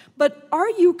issues. But are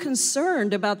you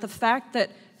concerned about the fact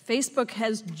that Facebook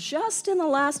has just in the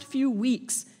last few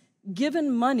weeks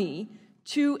given money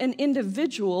to an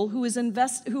individual who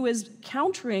is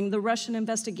countering the Russian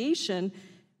investigation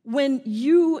when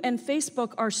you and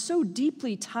Facebook are so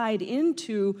deeply tied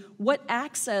into what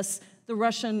access the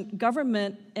Russian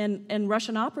government and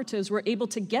Russian operatives were able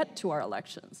to get to our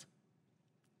elections?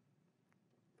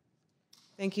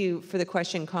 Thank you for the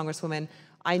question, Congresswoman.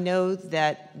 I know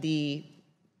that the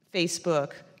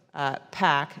Facebook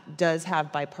PAC does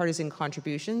have bipartisan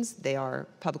contributions. They are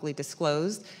publicly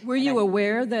disclosed. Were you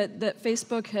aware that the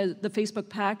Facebook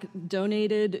PAC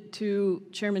donated to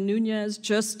Chairman Nunes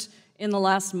just in the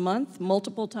last month,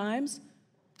 multiple times?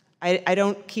 I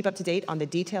don't keep up to date on the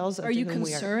details of Are you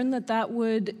concerned that that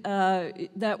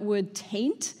would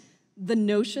taint the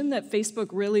notion that Facebook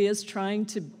really is trying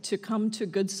to come to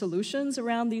good solutions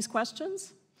around these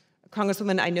questions?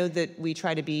 Congresswoman, I know that we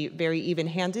try to be very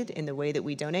even-handed in the way that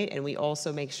we donate, and we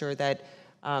also make sure that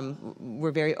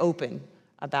we're very open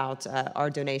about our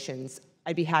donations.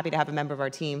 I'd be happy to have a member of our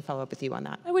team follow up with you on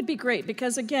that. That would be great,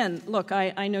 because again, look,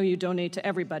 I know you donate to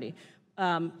everybody.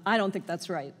 I don't think that's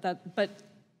right, but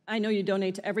I know you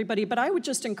donate to everybody, but I would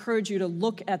just encourage you to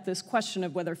look at this question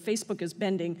of whether Facebook is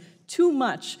bending too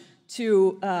much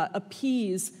to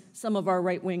appease some of our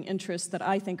right-wing interests that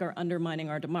I think are undermining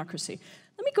our democracy.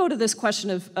 Let me go to this question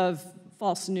of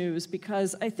false news,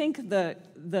 because I think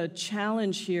the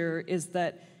challenge here is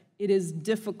that it is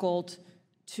difficult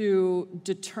to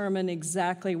determine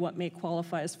exactly what may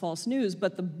qualify as false news,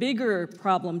 but the bigger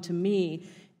problem to me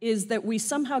is that we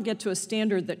somehow get to a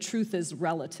standard that truth is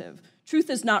relative.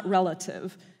 Truth is not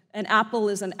relative. An apple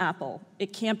is an apple.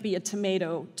 It can't be a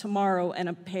tomato tomorrow and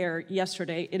a pear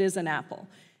yesterday. It is an apple.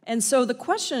 And so the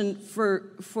question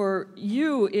for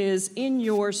you is, in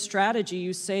your strategy,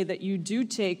 you say that you do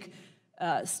take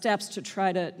steps to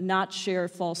try to not share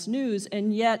false news,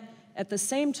 and yet at the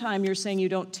same time you're saying you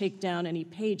don't take down any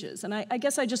pages. And I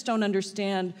guess I just don't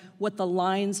understand what the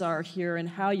lines are here and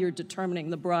how you're determining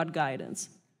the broad guidance.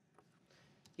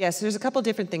 Yes, there's a couple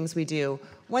different things we do.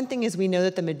 One thing is we know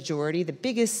that the majority, the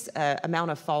biggest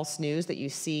amount of false news that you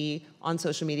see on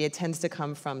social media tends to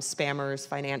come from spammers,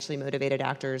 financially motivated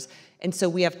actors. And so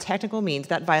we have technical means,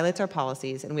 that violates our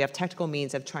policies, and we have technical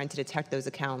means of trying to detect those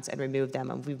accounts and remove them.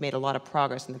 And we've made a lot of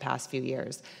progress in the past few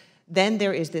years. Then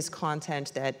there is this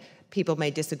content that people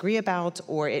may disagree about,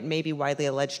 or it may be widely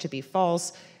alleged to be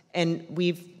false. And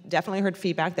we've definitely heard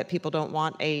feedback that people don't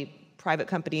want a private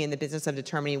company in the business of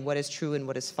determining what is true and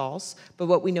what is false. But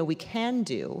what we know we can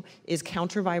do is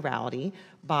counter virality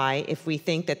by, if we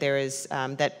think that there is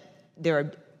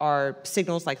there are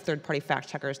signals like third-party fact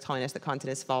checkers telling us that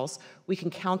content is false, we can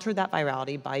counter that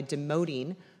virality by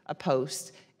demoting a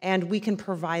post, and we can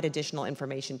provide additional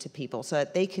information to people so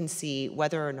that they can see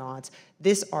whether or not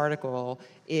this article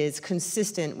is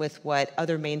consistent with what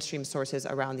other mainstream sources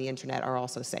around the internet are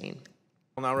also saying.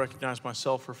 I'll now recognize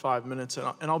myself for 5 minutes,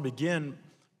 and I'll begin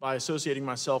by associating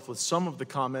myself with some of the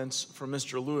comments from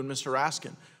Mr. Liu and Mr.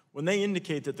 Raskin. When they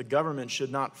indicate that the government should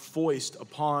not foist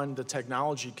upon the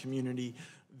technology community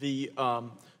the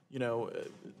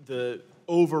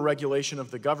over-regulation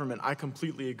of the government, I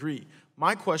completely agree.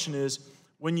 My question is,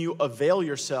 when you avail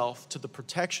yourself to the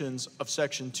protections of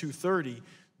Section 230,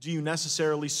 do you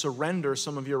necessarily surrender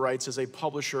some of your rights as a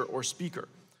publisher or speaker?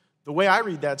 The way I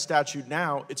read that statute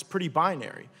now, it's pretty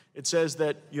binary. It says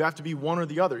that you have to be one or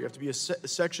the other. You have to be a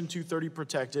Section 230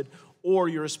 protected, or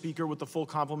you're a speaker with the full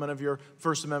complement of your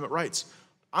First Amendment rights.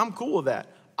 I'm cool with that.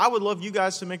 I would love you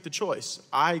guys to make the choice.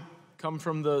 I come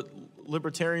from the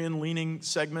libertarian-leaning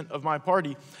segment of my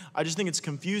party. I just think it's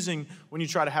confusing when you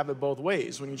try to have it both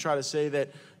ways, when you try to say that,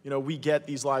 we get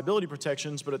these liability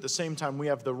protections, but at the same time we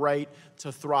have the right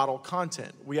to throttle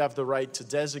content. We have the right to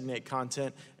designate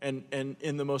content, and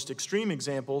in the most extreme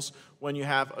examples, when you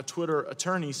have a Twitter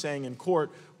attorney saying in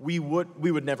court, we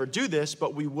would never do this,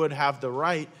 but we would have the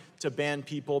right to ban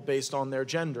people based on their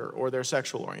gender or their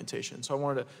sexual orientation. So I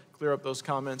wanted to clear up those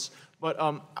comments. But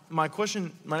my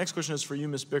next question is for you,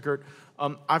 Ms. Bickert.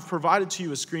 I've provided to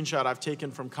you a screenshot I've taken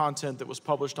from content that was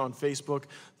published on Facebook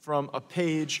from a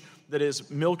page that is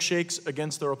milkshakes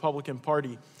against the Republican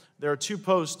Party. There are 2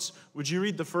 posts. Would you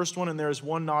read the first one? And there is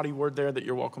one naughty word there that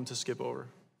you're welcome to skip over.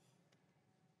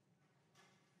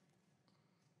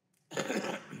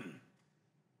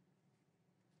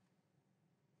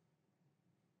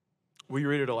 Will you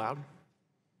read it aloud?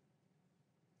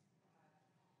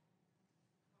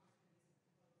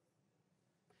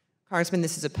 Congressman,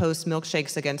 this is a post,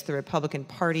 Milkshakes Against the Republican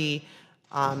Party.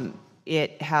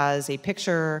 It has a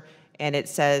picture, and it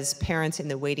says, parents in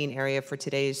the waiting area for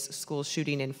today's school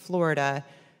shooting in Florida.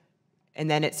 And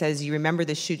then it says, you remember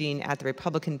the shooting at the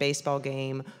Republican baseball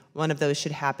game. One of those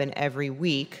should happen every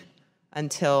week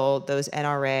until those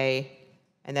NRA,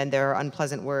 and then there are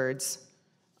unpleasant words.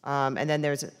 And then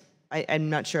there's, I'm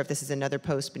not sure if this is another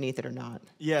post beneath it or not.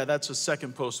 Yeah, that's a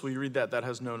second post. Will you read that? That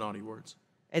has no naughty words.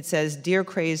 It says, dear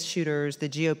crazed shooters, the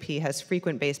GOP has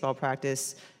frequent baseball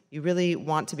practice. You really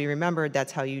want to be remembered,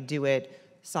 that's how you do it.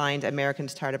 Signed,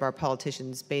 Americans tired of our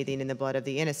politicians bathing in the blood of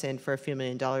the innocent for a few $1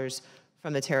 million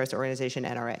from the terrorist organization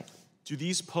NRA. Do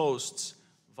these posts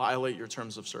violate your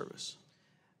terms of service?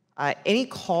 Any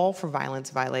call for violence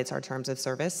violates our terms of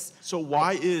service. So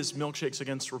why is Milkshakes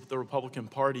Against the Republican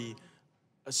Party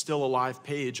still a live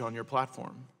page on your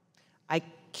platform? I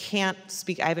can't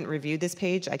speak, I haven't reviewed this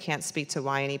page. I can't speak to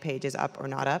why any page is up or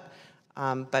not up,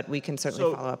 but we can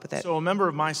certainly follow up with it. So a member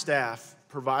of my staff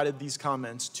provided these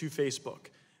comments to Facebook,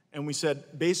 and we said,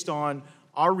 based on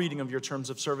our reading of your terms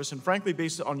of service, and frankly,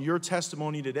 based on your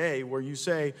testimony today, where you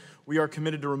say, we are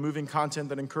committed to removing content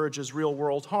that encourages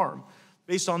real-world harm.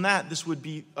 Based on that, this would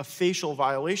be a facial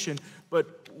violation,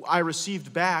 but I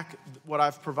received back what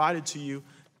I've provided to you,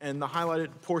 and the highlighted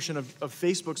portion of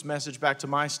Facebook's message back to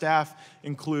my staff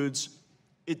includes,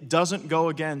 it doesn't go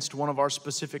against one of our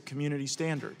specific community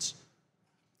standards.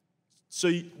 So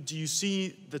do you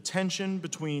see the tension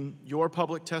between your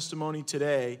public testimony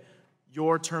today,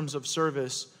 your terms of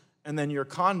service, and then your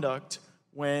conduct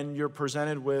when you're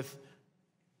presented with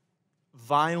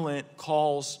violent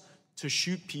calls to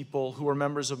shoot people who are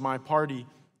members of my party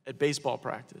at baseball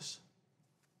practice?